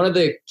remember one of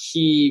the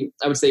key,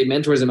 I would say,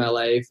 mentors in my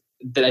life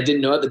that I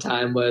didn't know at the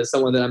time was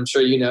someone that I'm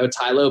sure you know,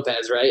 Tai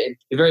Lopez, right? And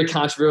a very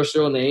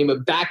controversial name.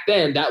 But back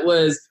then, that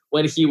was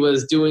when he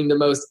was doing the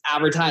most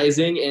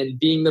advertising and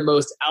being the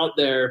most out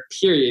there,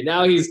 period.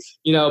 Now he's,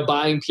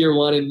 buying Pier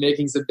 1 and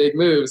making some big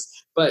moves.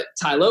 But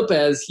Tai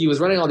Lopez, he was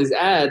running all these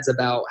ads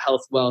about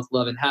health, wealth,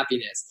 love, and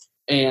happiness.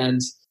 And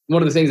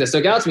one of the things that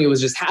stuck out to me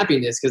was just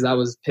happiness, because I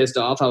was pissed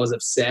off. I was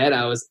upset.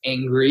 I was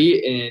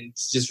angry and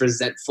just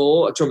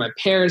resentful toward my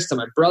parents, to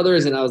my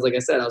brothers. And I was, like I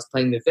said, I was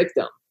playing the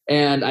victim.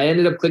 And I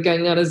ended up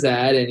clicking on his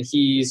ad, and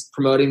he's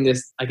promoting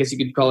this, I guess you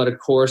could call it a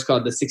course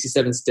called the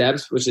 67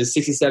 Steps, which is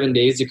 67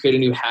 days to create a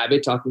new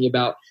habit, talking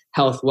about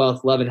health,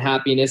 wealth, love, and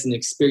happiness and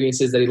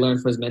experiences that he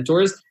learned from his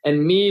mentors.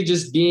 And me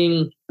just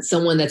being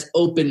someone that's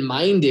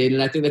open-minded,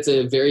 and I think that's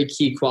a very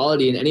key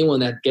quality in anyone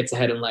that gets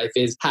ahead in life,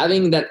 is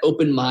having that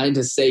open mind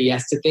to say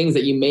yes to things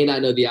that you may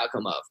not know the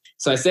outcome of.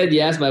 So I said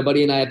yes. My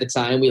buddy and I at the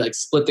time, we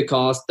split the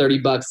cost,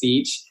 $30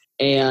 each.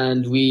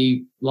 And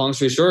we, long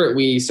story short,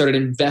 we started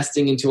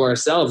investing into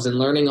ourselves and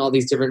learning all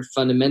these different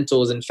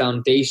fundamentals and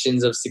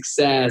foundations of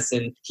success.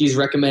 And he's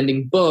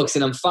recommending books.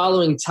 And I'm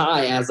following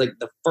Tai as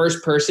the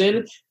first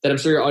person that I'm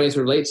sure your audience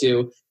would relate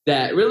to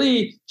that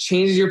really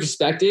changes your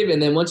perspective.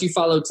 And then once you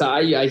follow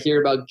Tai, I hear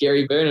about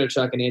Gary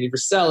Vaynerchuk and Andy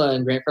Frisella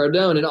and Grant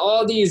Cardone and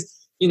all these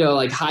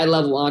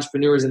high-level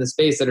entrepreneurs in the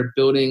space that are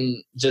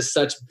building just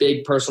such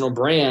big personal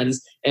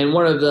brands. And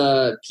one of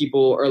the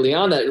people early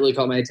on that really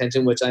caught my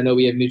attention, which I know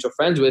we have mutual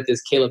friends with,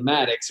 is Caleb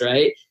Maddox,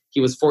 right?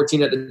 He was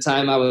 14 at the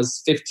time. I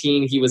was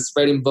 15. He was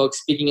spreading books,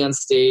 speaking on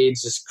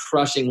stage, just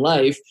crushing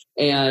life.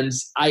 And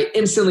I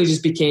instantly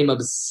just became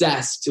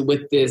obsessed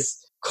with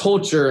this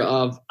culture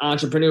of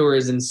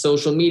entrepreneurs and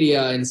social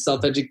media and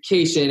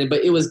self-education.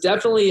 But it was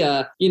definitely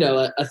a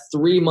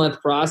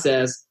 3-month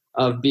process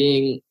of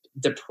being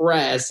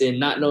depressed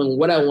and not knowing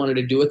what I wanted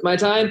to do with my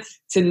time,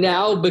 to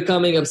now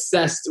becoming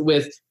obsessed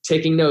with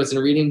taking notes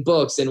and reading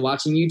books and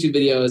watching YouTube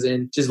videos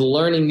and just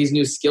learning these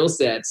new skill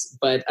sets.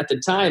 But at the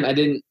time, I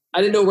didn't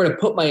know where to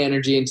put my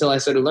energy until I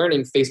started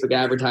learning Facebook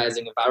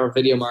advertising and viral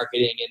video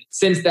marketing. And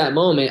since that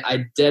moment,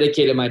 I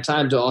dedicated my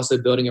time to also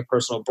building a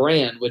personal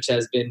brand, which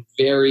has been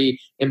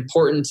very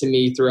important to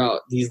me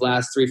throughout these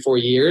last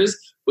 3-4 years,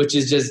 which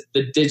is just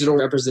the digital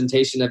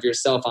representation of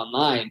yourself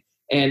online.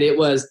 And it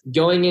was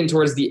going in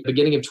towards the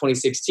beginning of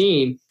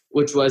 2016,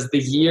 which was the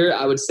year,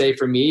 I would say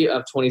for me,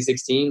 of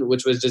 2016,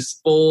 which was just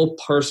full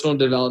personal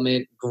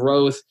development,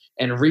 growth,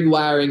 and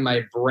rewiring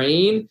my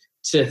brain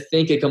to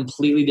think a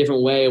completely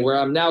different way, where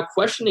I'm now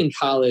questioning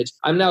college.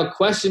 I'm now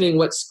questioning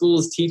what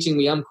school's teaching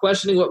me. I'm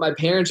questioning what my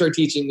parents are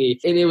teaching me.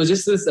 And it was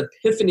just this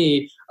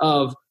epiphany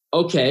of,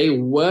 okay,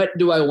 what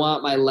do I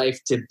want my life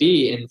to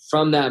be? And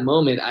from that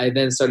moment, I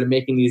then started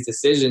making these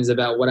decisions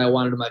about what I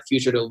wanted my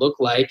future to look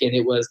like. And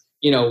it was,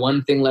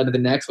 one thing led to the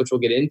next, which we'll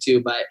get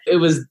into. But it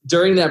was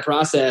during that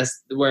process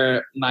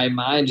where my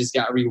mind just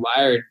got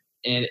rewired,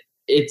 and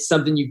it's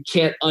something you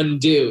can't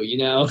undo,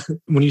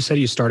 When you said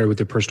you started with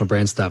your personal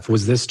brand stuff,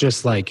 was this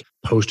just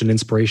post an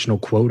inspirational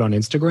quote on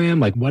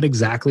Instagram? What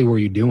exactly were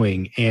you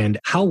doing? And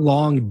how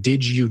long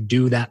did you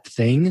do that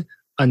thing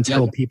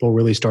until people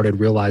really started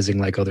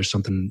realizing oh, there's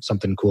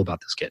something cool about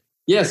this kid?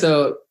 Yeah.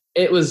 So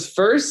it was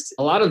first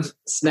a lot of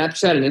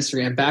Snapchat and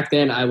Instagram. Back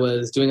then I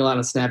was doing a lot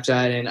on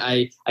Snapchat, and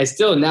I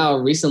still now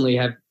recently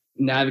have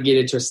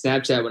navigated to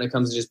Snapchat when it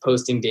comes to just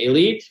posting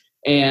daily.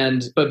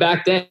 But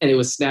back then it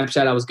was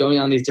Snapchat. I was going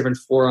on these different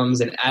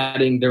forums and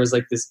adding, there was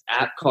this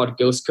app called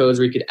Ghost Codes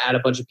where you could add a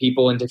bunch of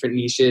people in different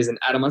niches and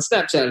add them on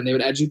Snapchat, and they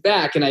would add you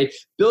back. And I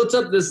built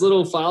up this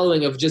little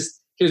following of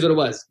just, here's what it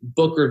was,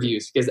 book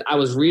reviews, because I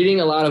was reading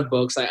a lot of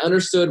books. I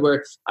understood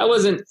where I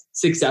wasn't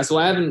successful.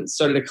 I haven't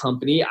started a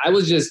company. I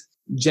was just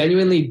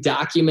genuinely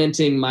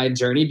documenting my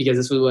journey, because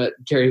this was what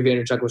Gary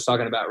Vaynerchuk was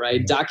talking about,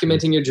 right?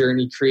 Documenting your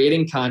journey,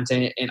 creating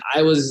content. And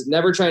I was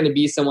never trying to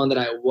be someone that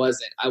I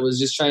wasn't. I was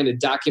just trying to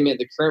document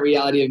the current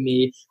reality of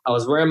me. I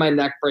was wearing my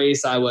neck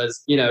brace. I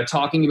was,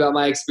 talking about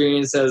my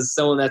experience as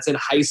someone that's in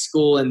high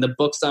school and the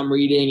books I'm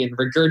reading, and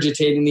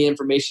regurgitating the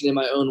information in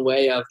my own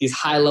way of these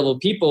high level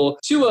people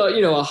to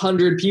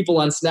 100 people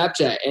on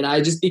Snapchat. And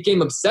I just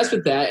became obsessed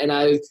with that. And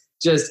I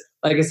just,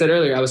 like I said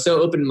earlier, I was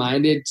so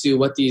open-minded to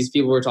what these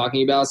people were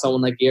talking about,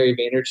 someone like Gary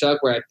Vaynerchuk,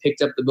 where I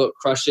picked up the book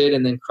Crush It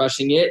and then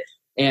Crushing It.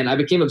 And I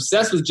became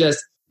obsessed with just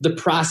the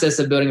process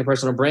of building a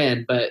personal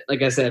brand. But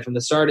like I said, from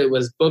the start, it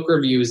was book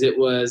reviews. It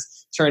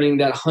was turning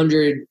that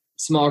 100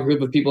 small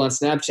group of people on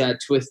Snapchat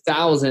to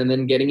 1,000,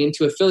 then getting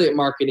into affiliate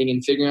marketing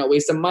and figuring out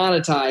ways to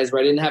monetize,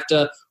 where I didn't have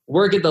to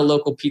work at the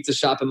local pizza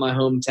shop in my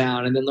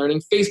hometown, and then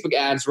learning Facebook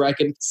ads where I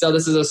could sell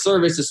this as a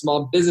service to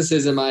small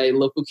businesses in my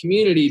local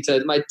community,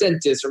 to my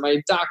dentist or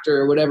my doctor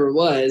or whatever it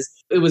was.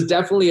 It was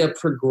definitely a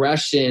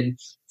progression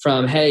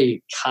from,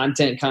 hey,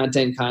 content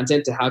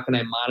to how can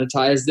I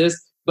monetize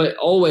this? But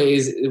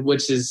always,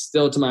 which is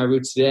still to my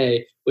roots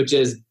today, which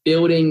is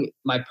building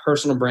my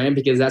personal brand,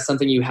 because that's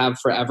something you have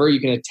forever. You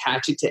can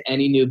attach it to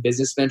any new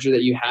business venture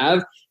that you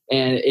have.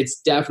 And it's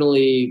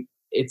definitely,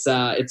 it's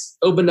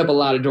opened up a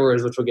lot of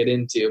doors, which we'll get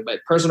into. But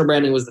personal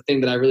branding was the thing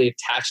that I really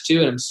attached to,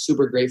 and I'm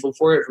super grateful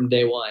for it from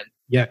day one.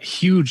 Yeah,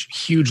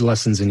 huge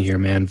lessons in here,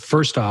 man.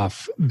 First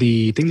off,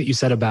 the thing that you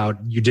said about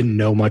you didn't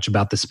know much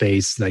about the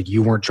space, like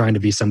you weren't trying to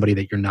be somebody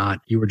that you're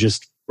not, you were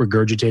just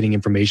regurgitating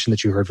information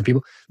that you heard from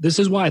people. This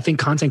is why I think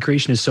content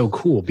creation is so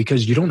cool,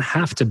 because you don't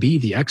have to be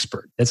the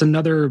expert. That's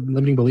another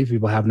limiting belief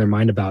people have in their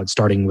mind about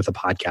starting with a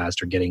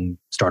podcast or getting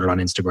started on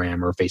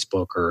Instagram or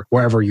Facebook or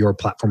wherever your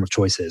platform of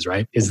choice is,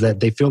 right? Is that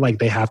they feel like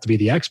they have to be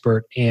the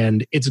expert.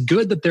 And it's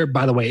good that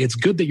by the way, it's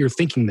good that you're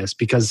thinking this,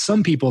 because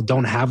some people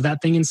don't have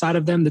that thing inside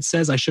of them that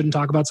says I shouldn't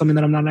talk about something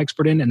that I'm not an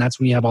expert in. And that's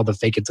when you have all the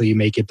fake it till you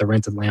make it, the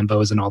rented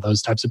Lambos and all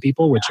those types of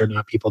people, which are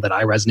not people that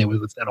I resonate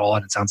with at all.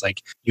 And it sounds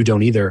like you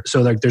don't either.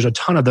 So like there's a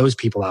ton of those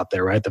people out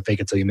there, right? The fake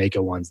it till you make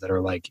it ones that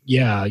are like,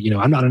 yeah,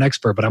 I'm not an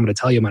expert, but I'm going to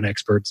tell you I'm an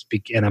expert,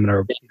 and I'm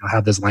going to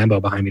have this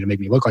Lambo behind me to make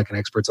me look like an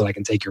expert so I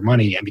can take your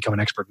money and become an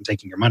expert in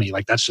taking your money.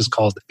 Like that's just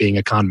called being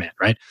a con man,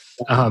 right?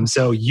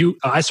 So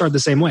I started the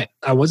same way.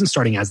 I wasn't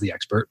starting as the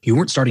expert. You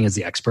weren't starting as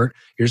the expert.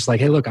 You're just like,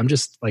 hey, look, I'm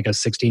just like a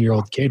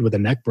 16-year-old kid with a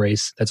neck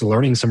brace that's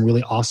learning some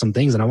really awesome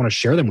things, and I want to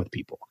share them with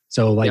people.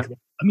 So like, let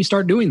me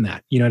start doing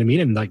that. You know what I mean?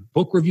 And like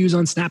book reviews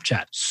on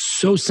Snapchat.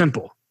 So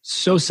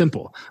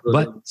simple,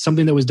 but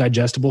something that was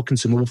digestible,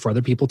 consumable for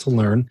other people to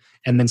learn.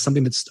 And then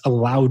something that's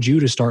allowed you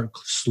to start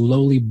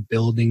slowly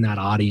building that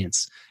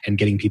audience and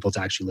getting people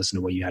to actually listen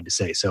to what you had to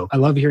say. So I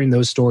love hearing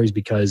those stories,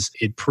 because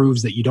it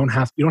proves that you don't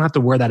have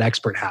to wear that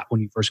expert hat when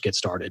you first get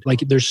started. Like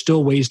there's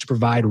still ways to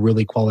provide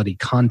really quality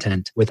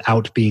content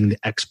without being the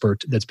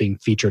expert that's being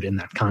featured in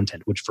that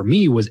content, which for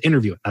me was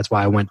interviewing. That's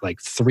why I went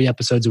like 3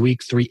 episodes a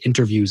week, 3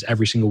 interviews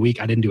every single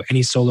week. I didn't do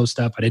any solo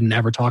stuff. I didn't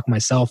ever talk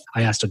myself.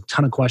 I asked a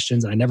ton of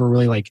questions, and I never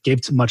really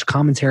gave too much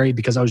commentary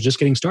because I was just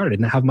getting started. I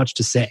didn't have much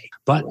to say,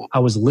 but I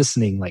was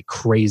listening like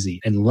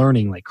crazy and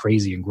learning like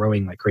crazy and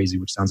growing like crazy,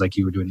 which sounds like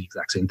you were doing the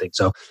exact same thing.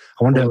 So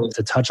I wanted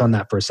to touch on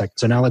that for a second.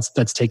 So now let's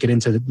take it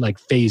into like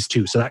phase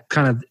 2. So that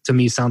kind of to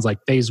me sounds like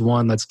phase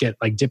 1. Let's get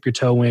like dip your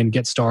toe in,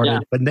 get started. Yeah.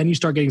 But then you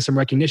start getting some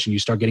recognition. You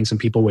start getting some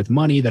people with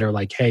money that are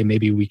like, hey,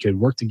 maybe we could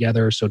work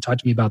together. So talk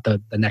to me about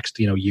the next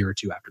year or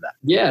two after that.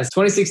 Yes,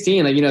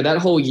 2016. That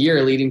whole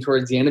year leading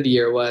towards the end of the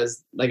year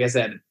was, like I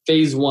said,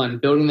 phase 1,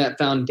 building that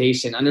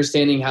foundation,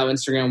 understanding how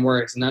Instagram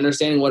works and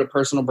understanding what a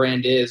personal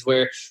brand is,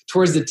 where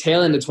towards the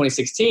tail end of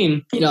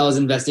 2016, I was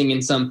investing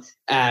in some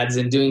ads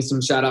and doing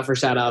some shout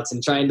outs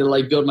and trying to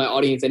like build my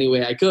audience any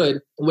way I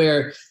could,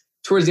 where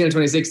towards the end of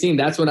 2016,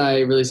 that's when I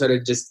really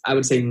started I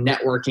would say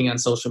networking on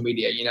social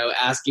media,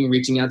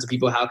 reaching out to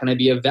people, how can I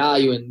be of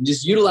value, and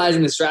just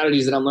utilizing the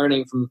strategies that I'm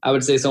learning from, I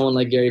would say, someone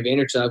like Gary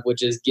Vaynerchuk,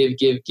 which is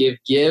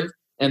give,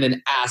 and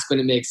then ask when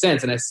it makes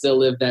sense. And I still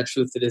live that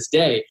truth to this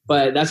day.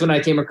 But that's when I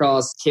came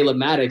across Caleb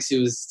Maddox,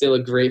 who's still a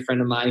great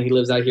friend of mine. He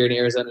lives out here in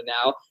Arizona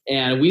now.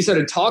 And we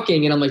started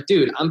talking, and I'm like,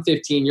 dude, I'm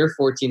 15, you're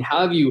 14. How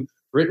have you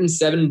written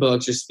 7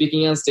 books? You're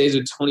speaking on stage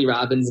with Tony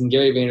Robbins and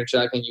Gary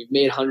Vaynerchuk, and you've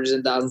made hundreds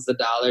and thousands of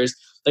dollars.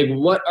 Like,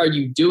 what are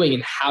you doing,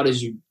 and how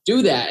did you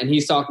do that? And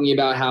he's talking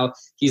about how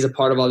he's a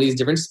part of all these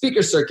different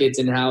speaker circuits,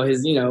 and how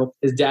his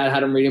dad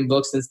had him reading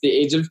books since the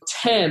age of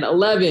 10,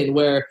 11,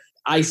 where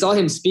I saw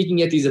him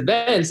speaking at these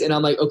events, and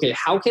I'm like, okay,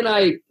 how can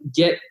I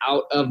get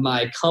out of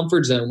my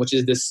comfort zone, which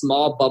is this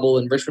small bubble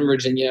in Richmond,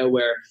 Virginia,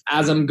 where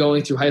as I'm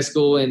going through high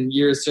school and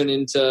years turn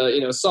into,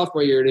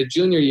 sophomore year to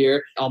junior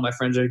year, all my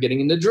friends are getting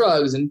into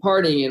drugs and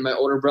partying, and my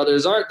older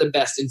brothers aren't the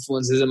best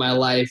influences in my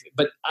life.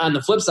 But on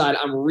the flip side,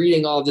 I'm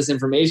reading all of this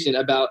information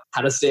about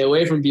how to stay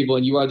away from people,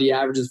 and you are the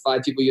average of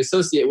 5 people you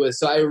associate with.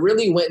 So I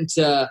really went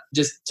into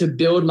just to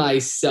build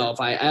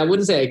myself. I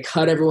wouldn't say I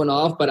cut everyone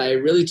off, but I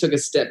really took a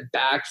step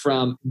back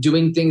from doing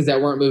things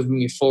that weren't moving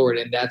me forward.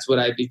 And that's what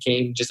I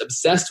became just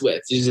obsessed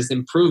with, is just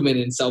improvement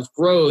and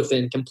self-growth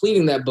and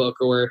completing that book,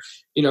 or,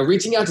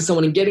 reaching out to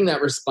someone and getting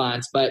that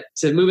response. But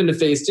to move into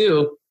phase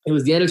 2, it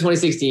was the end of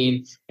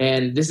 2016.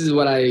 And this is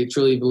what I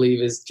truly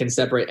believe can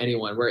separate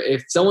anyone, where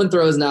if someone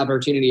throws an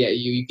opportunity at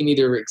you, you can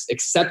either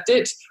accept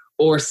it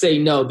or say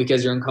no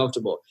because you're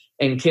uncomfortable.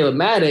 And Caleb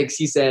Maddox,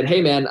 he said,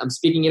 hey man, I'm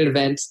speaking at an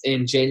event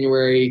in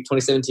January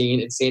 2017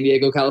 in San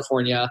Diego,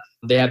 California.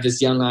 They have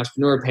this young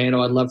entrepreneur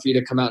panel. I'd love for you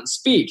to come out and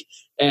speak.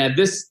 And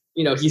this,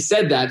 he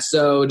said that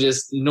so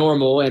just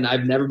normal. And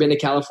I've never been to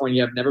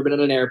California. I've never been on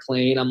an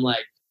airplane. I'm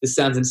like, this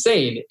sounds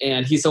insane.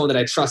 And he's someone that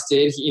I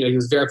trusted. He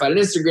was verified on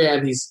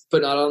Instagram. He's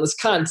putting out all this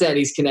content.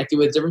 He's connected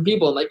with different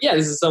people. I'm like, yeah,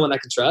 this is someone I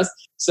can trust.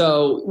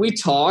 So we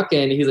talk,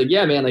 and he's like,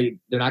 yeah, man, like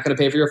they're not going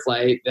to pay for your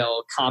flight.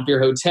 They'll comp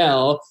your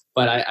hotel.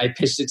 But I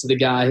pitched it to the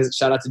guy.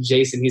 Shout out to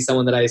Jason. He's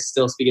someone that I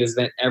still speak at his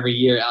event every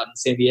year out in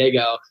San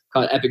Diego,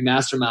 called Epic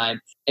Mastermind.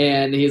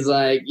 And he's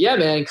like, yeah,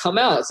 man, come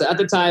out. So at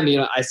the time,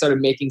 I started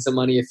making some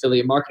money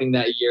affiliate marketing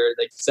that year,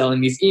 like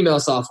selling these email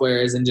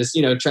softwares and just,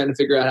 trying to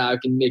figure out how I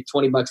can make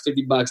 $20,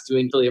 $50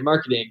 doing affiliate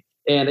marketing.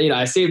 And,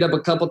 I saved up a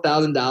couple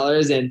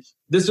 $1,000, and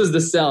this was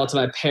the sell to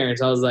my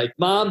parents. I was like,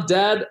 Mom,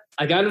 Dad,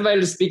 I got invited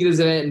to speak at this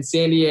event in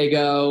San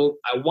Diego.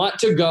 I want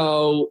to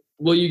go.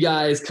 Will you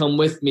guys come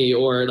with me?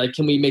 Or like,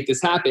 can we make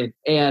this happen?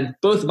 And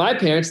both my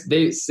parents,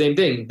 same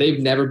thing. They've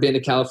never been to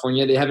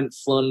California. They haven't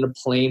flown on a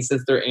plane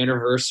since their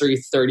anniversary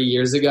 30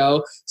 years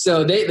ago.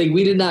 So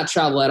we did not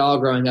travel at all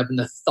growing up. And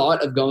the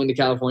thought of going to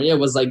California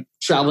was like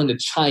traveling to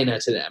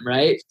China to them,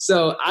 right?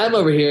 So I'm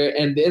over here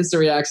and the instant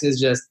reaction is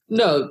just,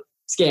 no,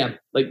 scam.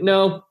 Like,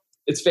 no,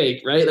 it's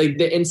fake, right? Like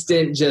the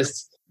instant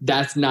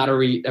that's not a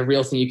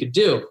real thing you could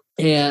do.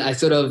 And I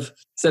sort of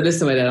said this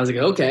to my dad. I was like,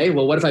 okay,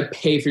 well, what if I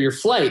pay for your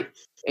flight?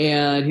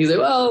 And he's like,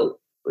 well,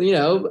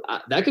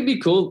 that could be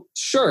cool.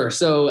 Sure.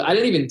 So I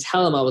didn't even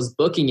tell him I was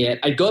booking it.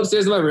 I'd go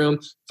upstairs to my room,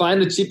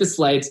 find the cheapest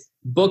flights,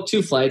 book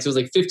 2 flights. It was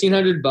like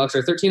 $1,500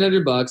 or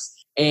 $1,300.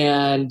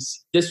 And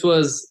this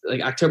was like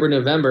October,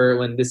 November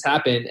when this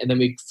happened. And then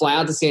we fly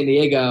out to San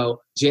Diego,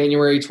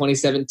 January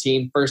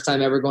 2017, first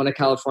time ever going to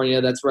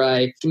California. That's where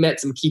I met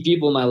some key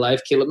people in my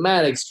life, Caleb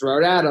Maddox,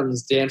 Gerard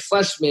Adams, Dan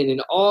Fleshman,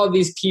 and all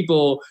these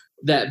people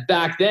that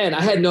back then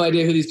I had no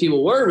idea who these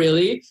people were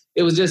really.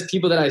 It was just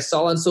people that I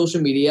saw on social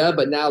media.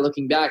 But now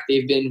looking back,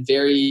 they've been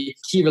very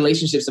key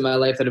relationships in my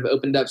life that have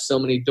opened up so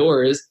many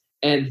doors.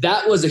 And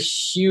that was a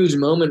huge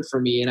moment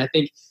for me. And I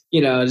think,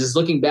 just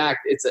looking back,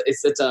 it's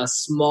a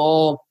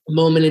small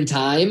moment in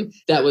time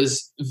that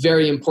was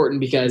very important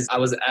because I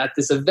was at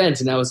this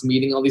event and I was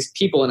meeting all these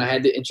people and I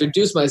had to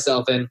introduce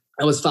myself and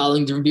I was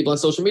following different people on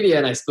social media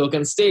and I spoke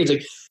on stage.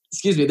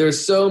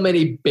 There's so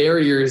many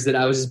barriers that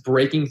I was just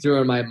breaking through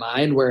in my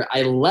mind where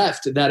I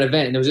left that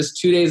event. And it was just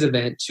 2 days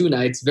event, 2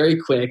 nights, very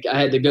quick. I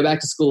had to go back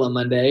to school on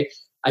Monday.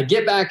 I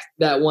get back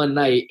that one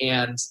night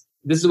and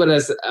this is what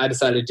I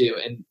decided to do.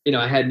 And,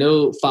 I had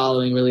no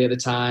following really at the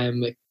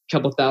time, a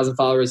couple thousand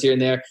followers here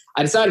and there.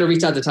 I decided to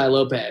reach out to Tai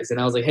Lopez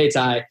and I was like, hey,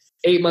 Tai,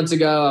 8 months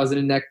ago, I was in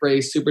a neck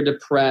brace, super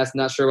depressed,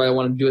 not sure what I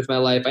wanted to do with my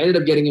life. I ended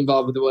up getting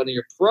involved with one of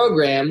your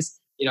programs.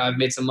 I've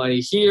made some money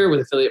here with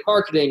affiliate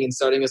marketing and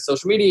starting a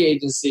social media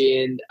agency.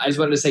 And I just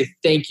wanted to say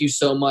thank you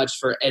so much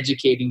for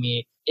educating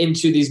me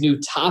into these new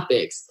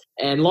topics.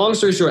 And long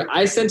story short,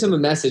 I sent him a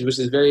message, which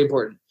is very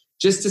important,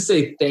 just to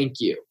say thank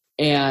you.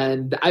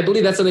 And I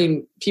believe that's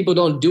something people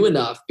don't do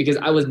enough because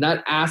I was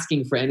not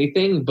asking for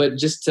anything, but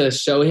just to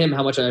show him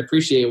how much I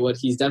appreciate what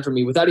he's done for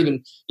me without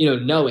even,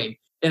 knowing.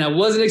 And I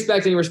wasn't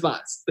expecting a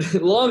response.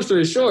 Long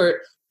story short,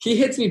 he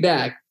hits me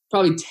back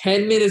probably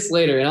 10 minutes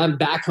later, and I'm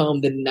back home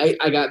the night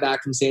I got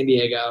back from San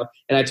Diego.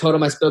 And I told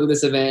him I spoke at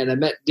this event, and I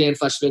met Dan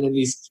Fleshman and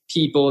these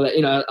people that,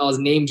 I was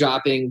name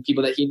dropping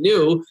people that he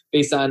knew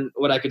based on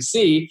what I could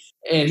see.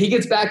 And he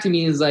gets back to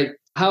me and is like,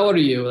 how old are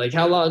you? Like,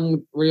 how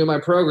long were you in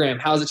my program?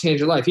 How has it changed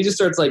your life? He just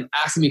starts like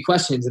asking me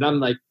questions. And I'm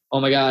like, oh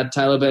my God,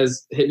 Tai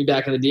Lopez hit me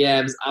back in the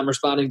DMs. I'm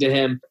responding to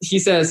him. He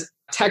says,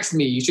 text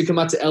me. You should come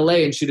out to LA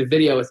and shoot a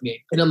video with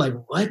me. And I'm like,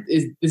 what?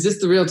 Is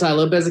this the real Tai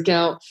Lopez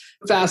account?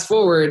 Fast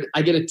forward,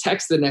 I get a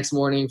text the next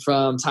morning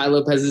from Tai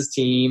Lopez's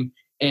team.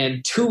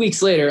 And 2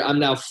 weeks later, I'm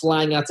now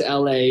flying out to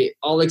LA,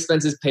 all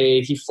expenses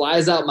paid. He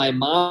flies out my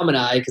mom and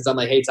I, because I'm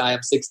like, hey, Tai,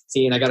 I'm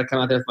 16. I got to come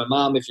out there with my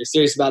mom if you're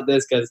serious about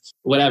this, because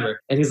whatever.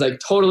 And he's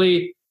like,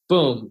 totally,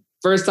 boom.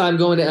 First time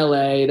going to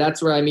LA.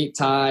 That's where I meet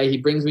Tai. He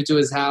brings me to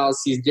his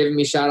house. He's giving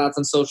me shout outs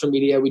on social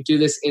media. We do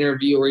this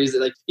interview where he's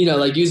like,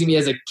 using me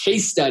as a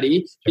case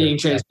study, being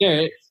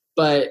transparent.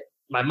 But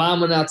my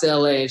mom went out to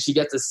LA and she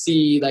got to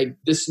see like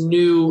this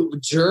new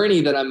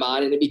journey that I'm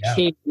on, and it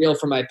became real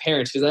for my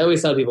parents. Because I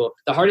always tell people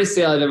the hardest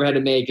sale I've ever had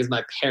to make is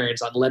my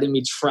parents on letting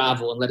me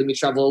travel and letting me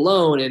travel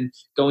alone and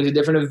going to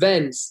different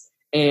events.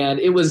 And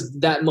it was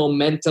that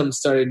momentum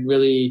started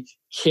really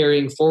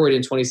carrying forward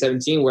in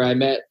 2017, where I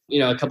met,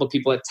 a couple of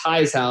people at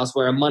Tai's house,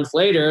 where a month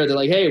later they're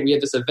like, hey, we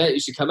have this event,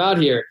 you should come out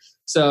here.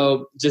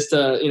 So just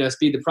to,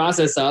 speed the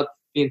process up,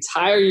 the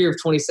entire year of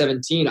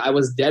 2017, I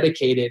was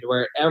dedicated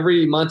where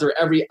every month or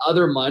every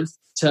other month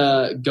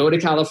to go to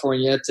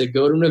California, to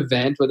go to an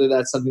event, whether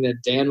that's something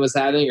that Dan was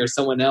having or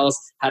someone else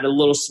had a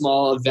little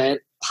small event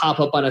pop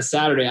up on a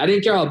Saturday. I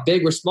didn't care how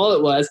big or small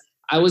it was.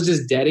 I was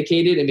just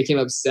dedicated and became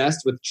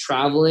obsessed with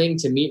traveling,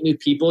 to meet new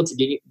people,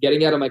 to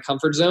getting out of my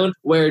comfort zone,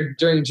 where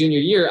during junior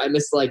year, I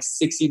missed like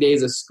 60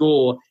 days of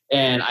school.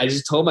 And I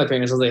just told my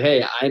parents, I was like,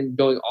 hey, I'm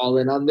going all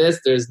in on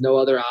this. There's no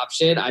other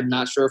option. I'm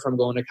not sure if I'm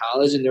going to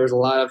college. And there was a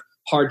lot of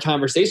hard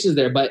conversations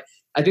there. But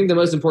I think the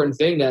most important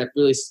thing that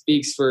really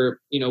speaks for,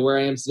 where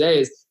I am today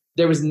is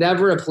there was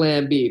never a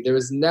plan B. There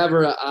was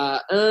never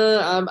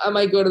I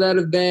might go to that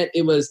event.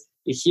 It was,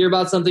 you hear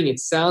about something, it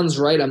sounds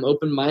right, I'm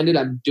open-minded,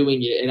 I'm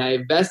doing it. And I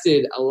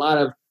invested a lot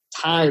of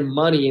time,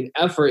 money, and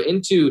effort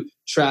into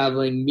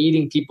traveling,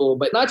 meeting people,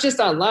 but not just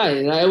online.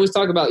 And I always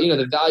talk about,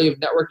 the value of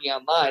networking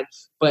online,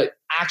 but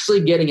actually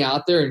getting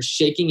out there and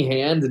shaking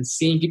hands and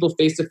seeing people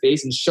face to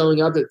face and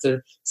showing up at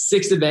the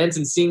 6 events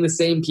and seeing the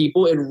same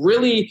people. It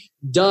really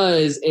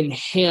does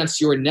enhance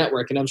your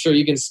network. And I'm sure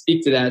you can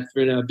speak to that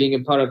for, being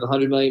a part of the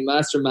 100 Million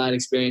Mastermind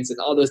experience and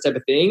all those type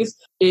of things.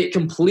 It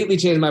completely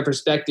changed my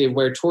perspective,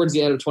 where towards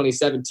the end of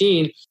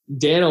 2017,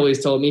 Dan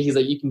always told me, he's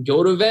like, you can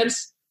go to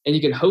events, and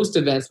you can host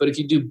events. But if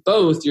you do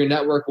both, your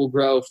network will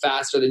grow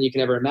faster than you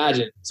can ever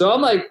imagine. So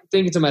I'm like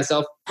thinking to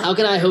myself, how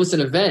can I host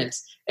an event?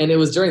 And it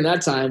was during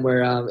that time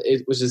where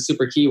it was just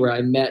super key, where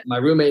I met my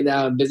roommate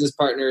now and business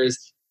partners,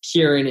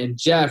 Kieran and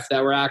Jeff,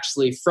 that were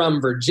actually from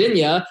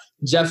Virginia.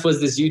 Jeff was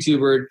this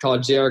YouTuber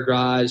called JR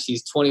Garage.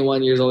 He's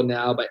 21 years old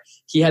now, but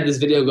he had this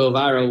video go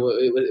viral.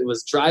 It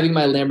was driving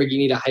my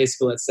Lamborghini to high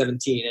school at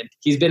 17. And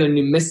he's been a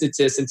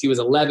numismatist since he was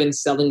 11,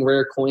 selling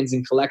rare coins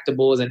and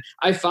collectibles. And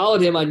I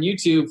followed him on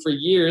YouTube for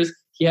years.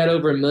 He had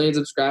over 1 million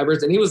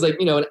subscribers, and he was like,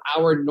 an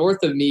hour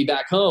north of me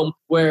back home,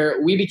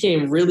 where we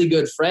became really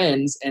good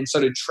friends and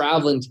started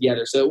traveling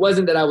together. So it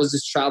wasn't that I was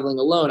just traveling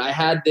alone. I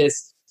had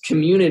this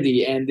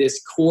community and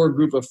this core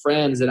group of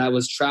friends that I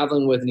was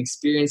traveling with and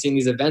experiencing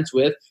these events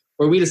with,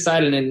 where we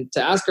decided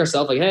to ask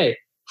ourselves, like, hey,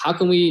 how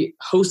can we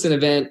host an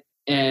event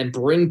and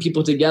bring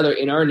people together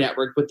in our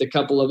network with a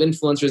couple of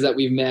influencers that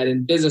we've met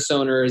and business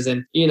owners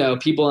and,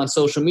 people on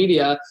social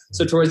media.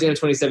 So towards the end of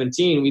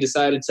 2017, we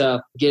decided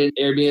to get an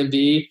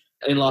Airbnb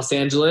in Los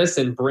Angeles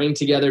and bring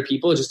together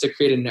people just to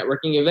create a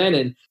networking event.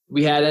 And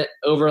we had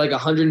over like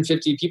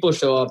 150 people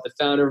show up. The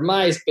founder of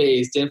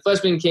MySpace, Dan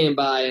Fleshman, came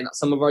by, and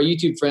some of our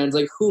YouTube friends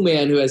like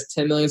Who-Man, who has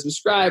 10 million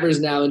subscribers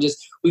now. And just,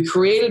 we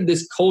created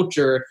this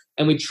culture,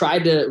 and we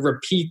tried to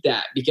repeat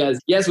that, because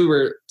yes, we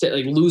were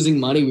losing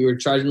money. We were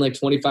charging like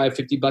 $25,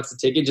 $50 a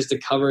ticket just to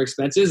cover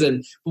expenses.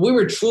 And we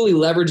were truly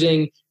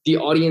leveraging the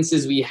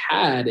audiences we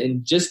had,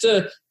 and just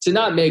to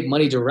not make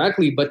money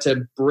directly, but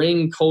to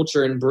bring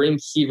culture and bring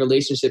key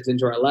relationships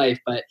into our life.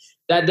 But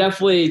that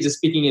definitely, just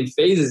speaking in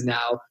phases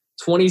now,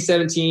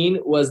 2017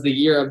 was the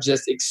year of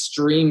just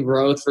extreme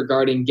growth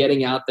regarding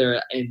getting out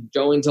there and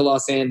going to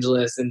Los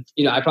Angeles. And,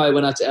 I probably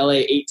went out to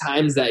LA 8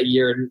 times that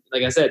year. And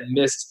like I said,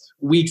 missed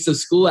weeks of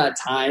school at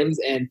times.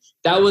 And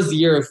that was the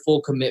year of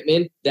full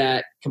commitment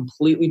that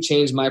completely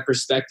changed my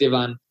perspective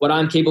on what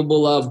I'm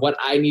capable of, what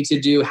I need to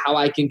do, how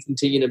I can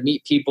continue to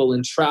meet people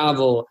and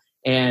travel.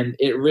 And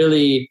it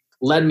really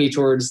led me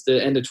towards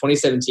the end of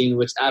 2017,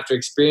 which, after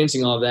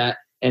experiencing all of that,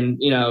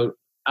 and,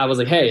 I was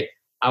like, hey,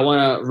 I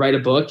want to write a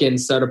book and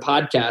start a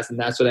podcast. And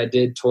that's what I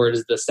did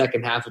towards the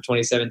second half of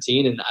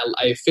 2017. And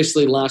I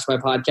officially launched my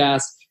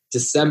podcast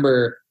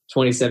December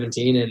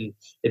 2017. And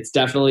it's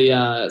definitely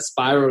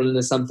spiraled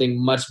into something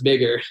much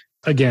bigger.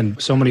 Again,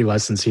 so many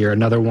lessons here.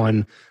 Another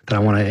one that I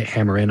want to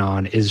hammer in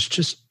on is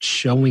just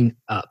showing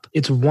up.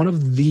 It's one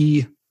of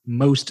the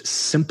most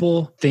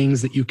simple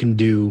things that you can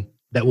do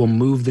that will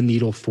move the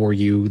needle for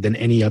you than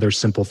any other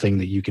simple thing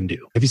that you can do.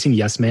 Have you seen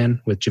Yes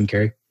Man with Jim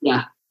Carrey?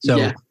 Yeah. So,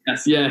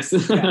 yes.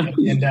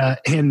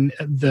 and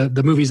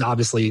the movie's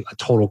obviously a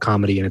total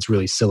comedy, and it's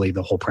really silly,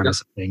 the whole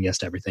premise of saying yes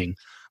to everything.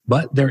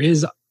 But there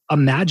is a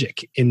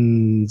magic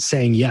in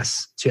saying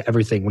yes to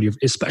everything,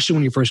 especially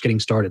when you're first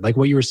getting started. Like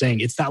what you were saying,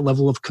 it's that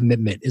level of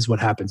commitment is what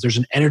happens. There's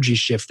an energy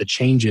shift that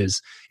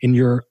changes in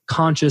your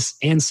conscious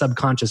and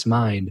subconscious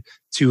mind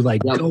to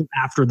go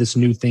after this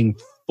new thing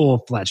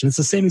full-fledged. And it's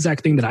the same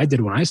exact thing that I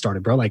did when I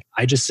started, bro. Like,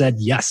 I just said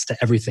yes to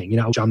everything.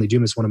 John Lee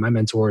Dumas, one of my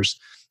mentors,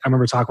 I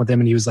remember talking with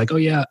him, and he was like, oh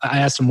yeah, I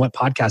asked him what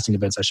podcasting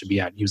events I should be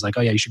at. And he was like,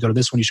 oh yeah, you should go to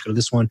this one. You should go to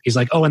this one. He's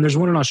like, oh, and there's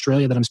one in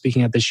Australia that I'm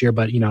speaking at this year,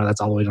 but that's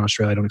all the way in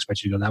Australia. I don't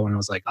expect you to go to that one. And I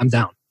was like, I'm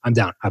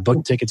down. I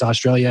booked tickets to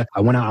Australia. I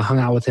went out, I hung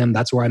out with him.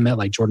 That's where I met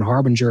like Jordan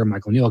Harbinger,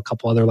 Michael Neal, a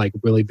couple other like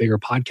really bigger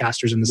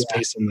podcasters in the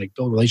space, and like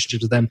build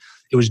relationships with them.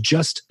 It was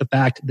just the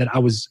fact that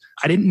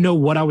I didn't know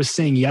what I was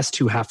saying yes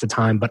to half the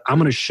time, but I'm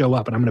going to show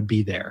up and I'm going to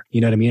be there. You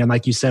know what I mean? And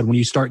like you said, when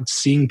you start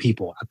seeing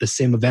people at the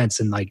same events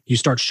and like you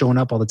start showing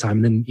up all the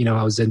time, and then,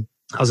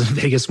 I was in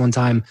Vegas one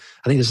time.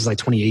 I think this was like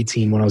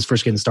 2018 when I was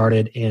first getting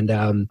started. And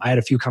I had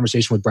a few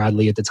conversations with Brad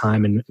Lee at the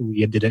time, and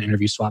we did an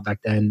interview swap back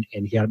then.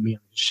 And he had me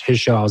on his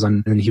show. I was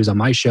on, and he was on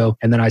my show.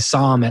 And then I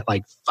saw him at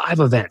like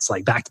 5 events,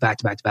 like back to back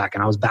to back to back.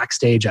 And I was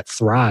backstage at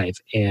Thrive,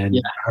 and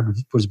I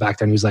was back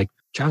there, and he was like,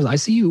 Travis, I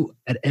see you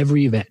at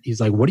every event. He's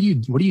like, what are you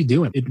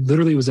doing? It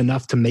literally was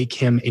enough to make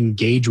him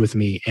engage with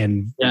me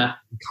and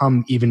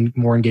become even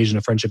more engaged in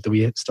a friendship that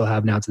we still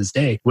have now to this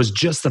day, was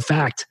just the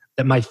fact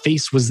that my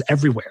face was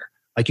everywhere.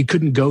 Like, you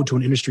couldn't go to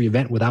an industry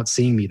event without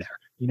seeing me there.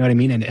 You know what I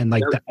mean? And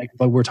like, that, like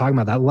we're talking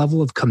about, that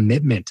level of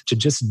commitment to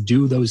just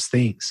do those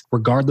things,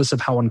 regardless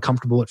of how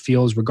uncomfortable it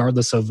feels,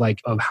 regardless of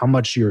how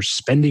much you're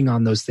spending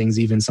on those things,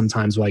 even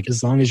sometimes, like,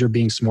 as long as you're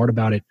being smart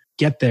about it,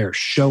 get there,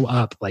 show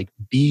up, like,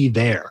 be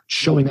there.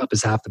 Showing up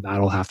is half the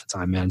battle, half the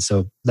time, man.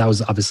 So that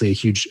was obviously a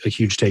huge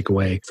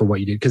takeaway for what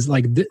you did. Because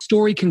like, this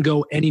story can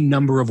go any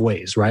number of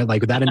ways, right?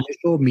 Like that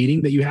initial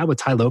meeting that you had with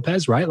Tai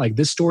Lopez, right? Like,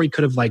 this story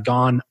could have like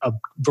gone a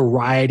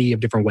variety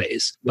of different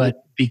ways,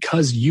 but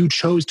because you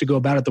chose to go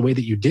about it the way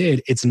that you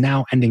did, it's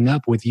now ending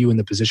up with you in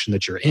the position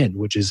that you're in,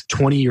 which is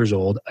 20 years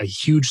old, a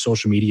huge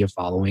social media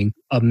following,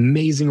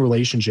 amazing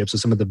relationships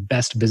with some of the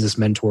best business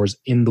mentors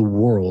in the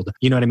world.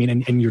 You know what I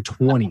mean? And you're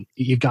 20.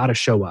 You got to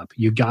show up.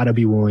 You got to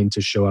be willing to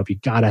show up. You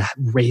got to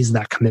raise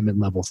that commitment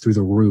level through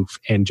the roof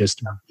and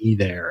just be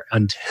there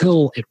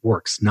until it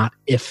works, not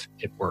if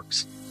it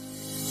works.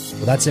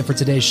 Well, that's it for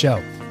today's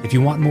show. If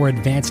you want more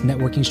advanced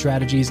networking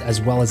strategies as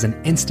well as an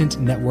instant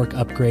network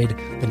upgrade,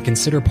 then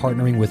consider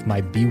partnering with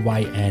my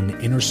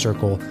BYN Inner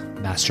Circle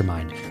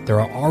Mastermind.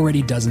 There are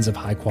already dozens of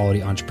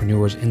high-quality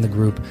entrepreneurs in the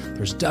group.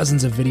 There's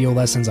dozens of video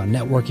lessons on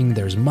networking.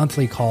 There's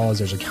monthly calls,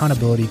 there's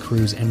accountability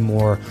crews, and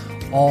more,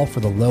 all for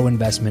the low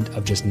investment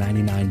of just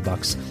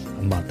 $99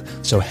 a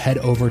month. So head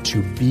over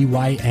to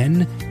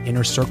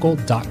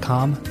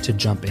byninnercircle.com to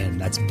jump in.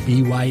 That's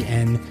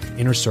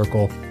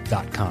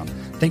byninnercircle.com.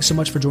 Thanks so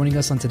much for joining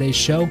us on today's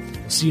show.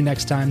 We'll see you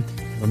next time.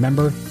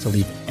 Remember to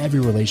leave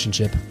every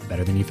relationship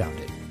better than you found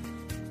it.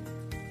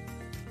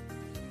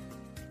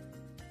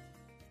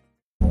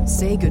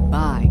 Say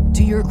goodbye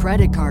to your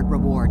credit card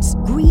rewards.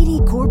 Greedy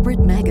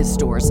corporate mega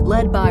stores,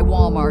 led by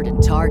Walmart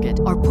and Target,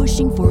 are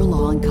pushing for a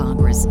law in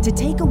Congress to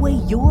take away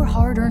your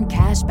hard-earned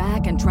cash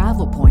back and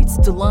travel points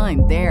to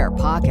line their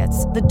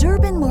pockets. The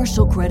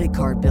Durbin-Marshall credit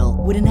card bill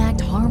would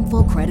enact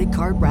harmful credit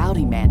card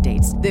routing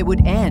mandates that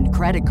would end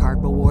credit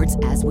card rewards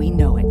as we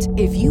know it.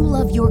 If you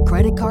love your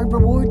credit card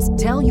rewards,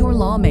 tell your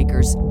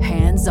lawmakers,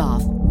 hands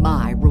off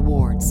my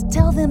rewards.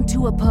 Tell them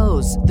to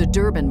oppose the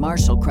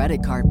Durbin-Marshall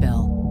credit card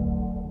bill.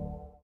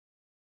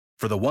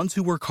 For the ones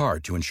who work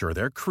hard to ensure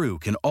their crew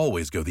can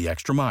always go the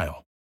extra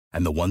mile,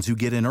 and the ones who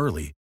get in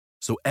early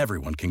so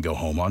everyone can go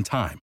home on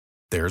time,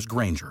 there's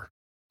Grainger,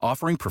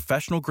 offering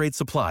professional-grade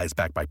supplies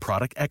backed by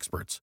product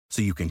experts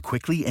so you can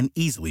quickly and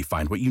easily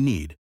find what you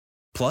need.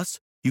 Plus,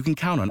 you can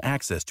count on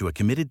access to a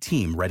committed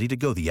team ready to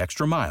go the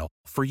extra mile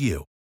for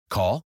you.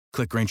 Call,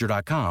 click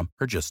Grainger.com,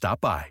 or just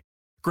stop by.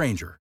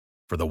 Grainger,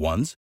 for the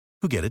ones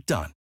who get it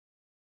done.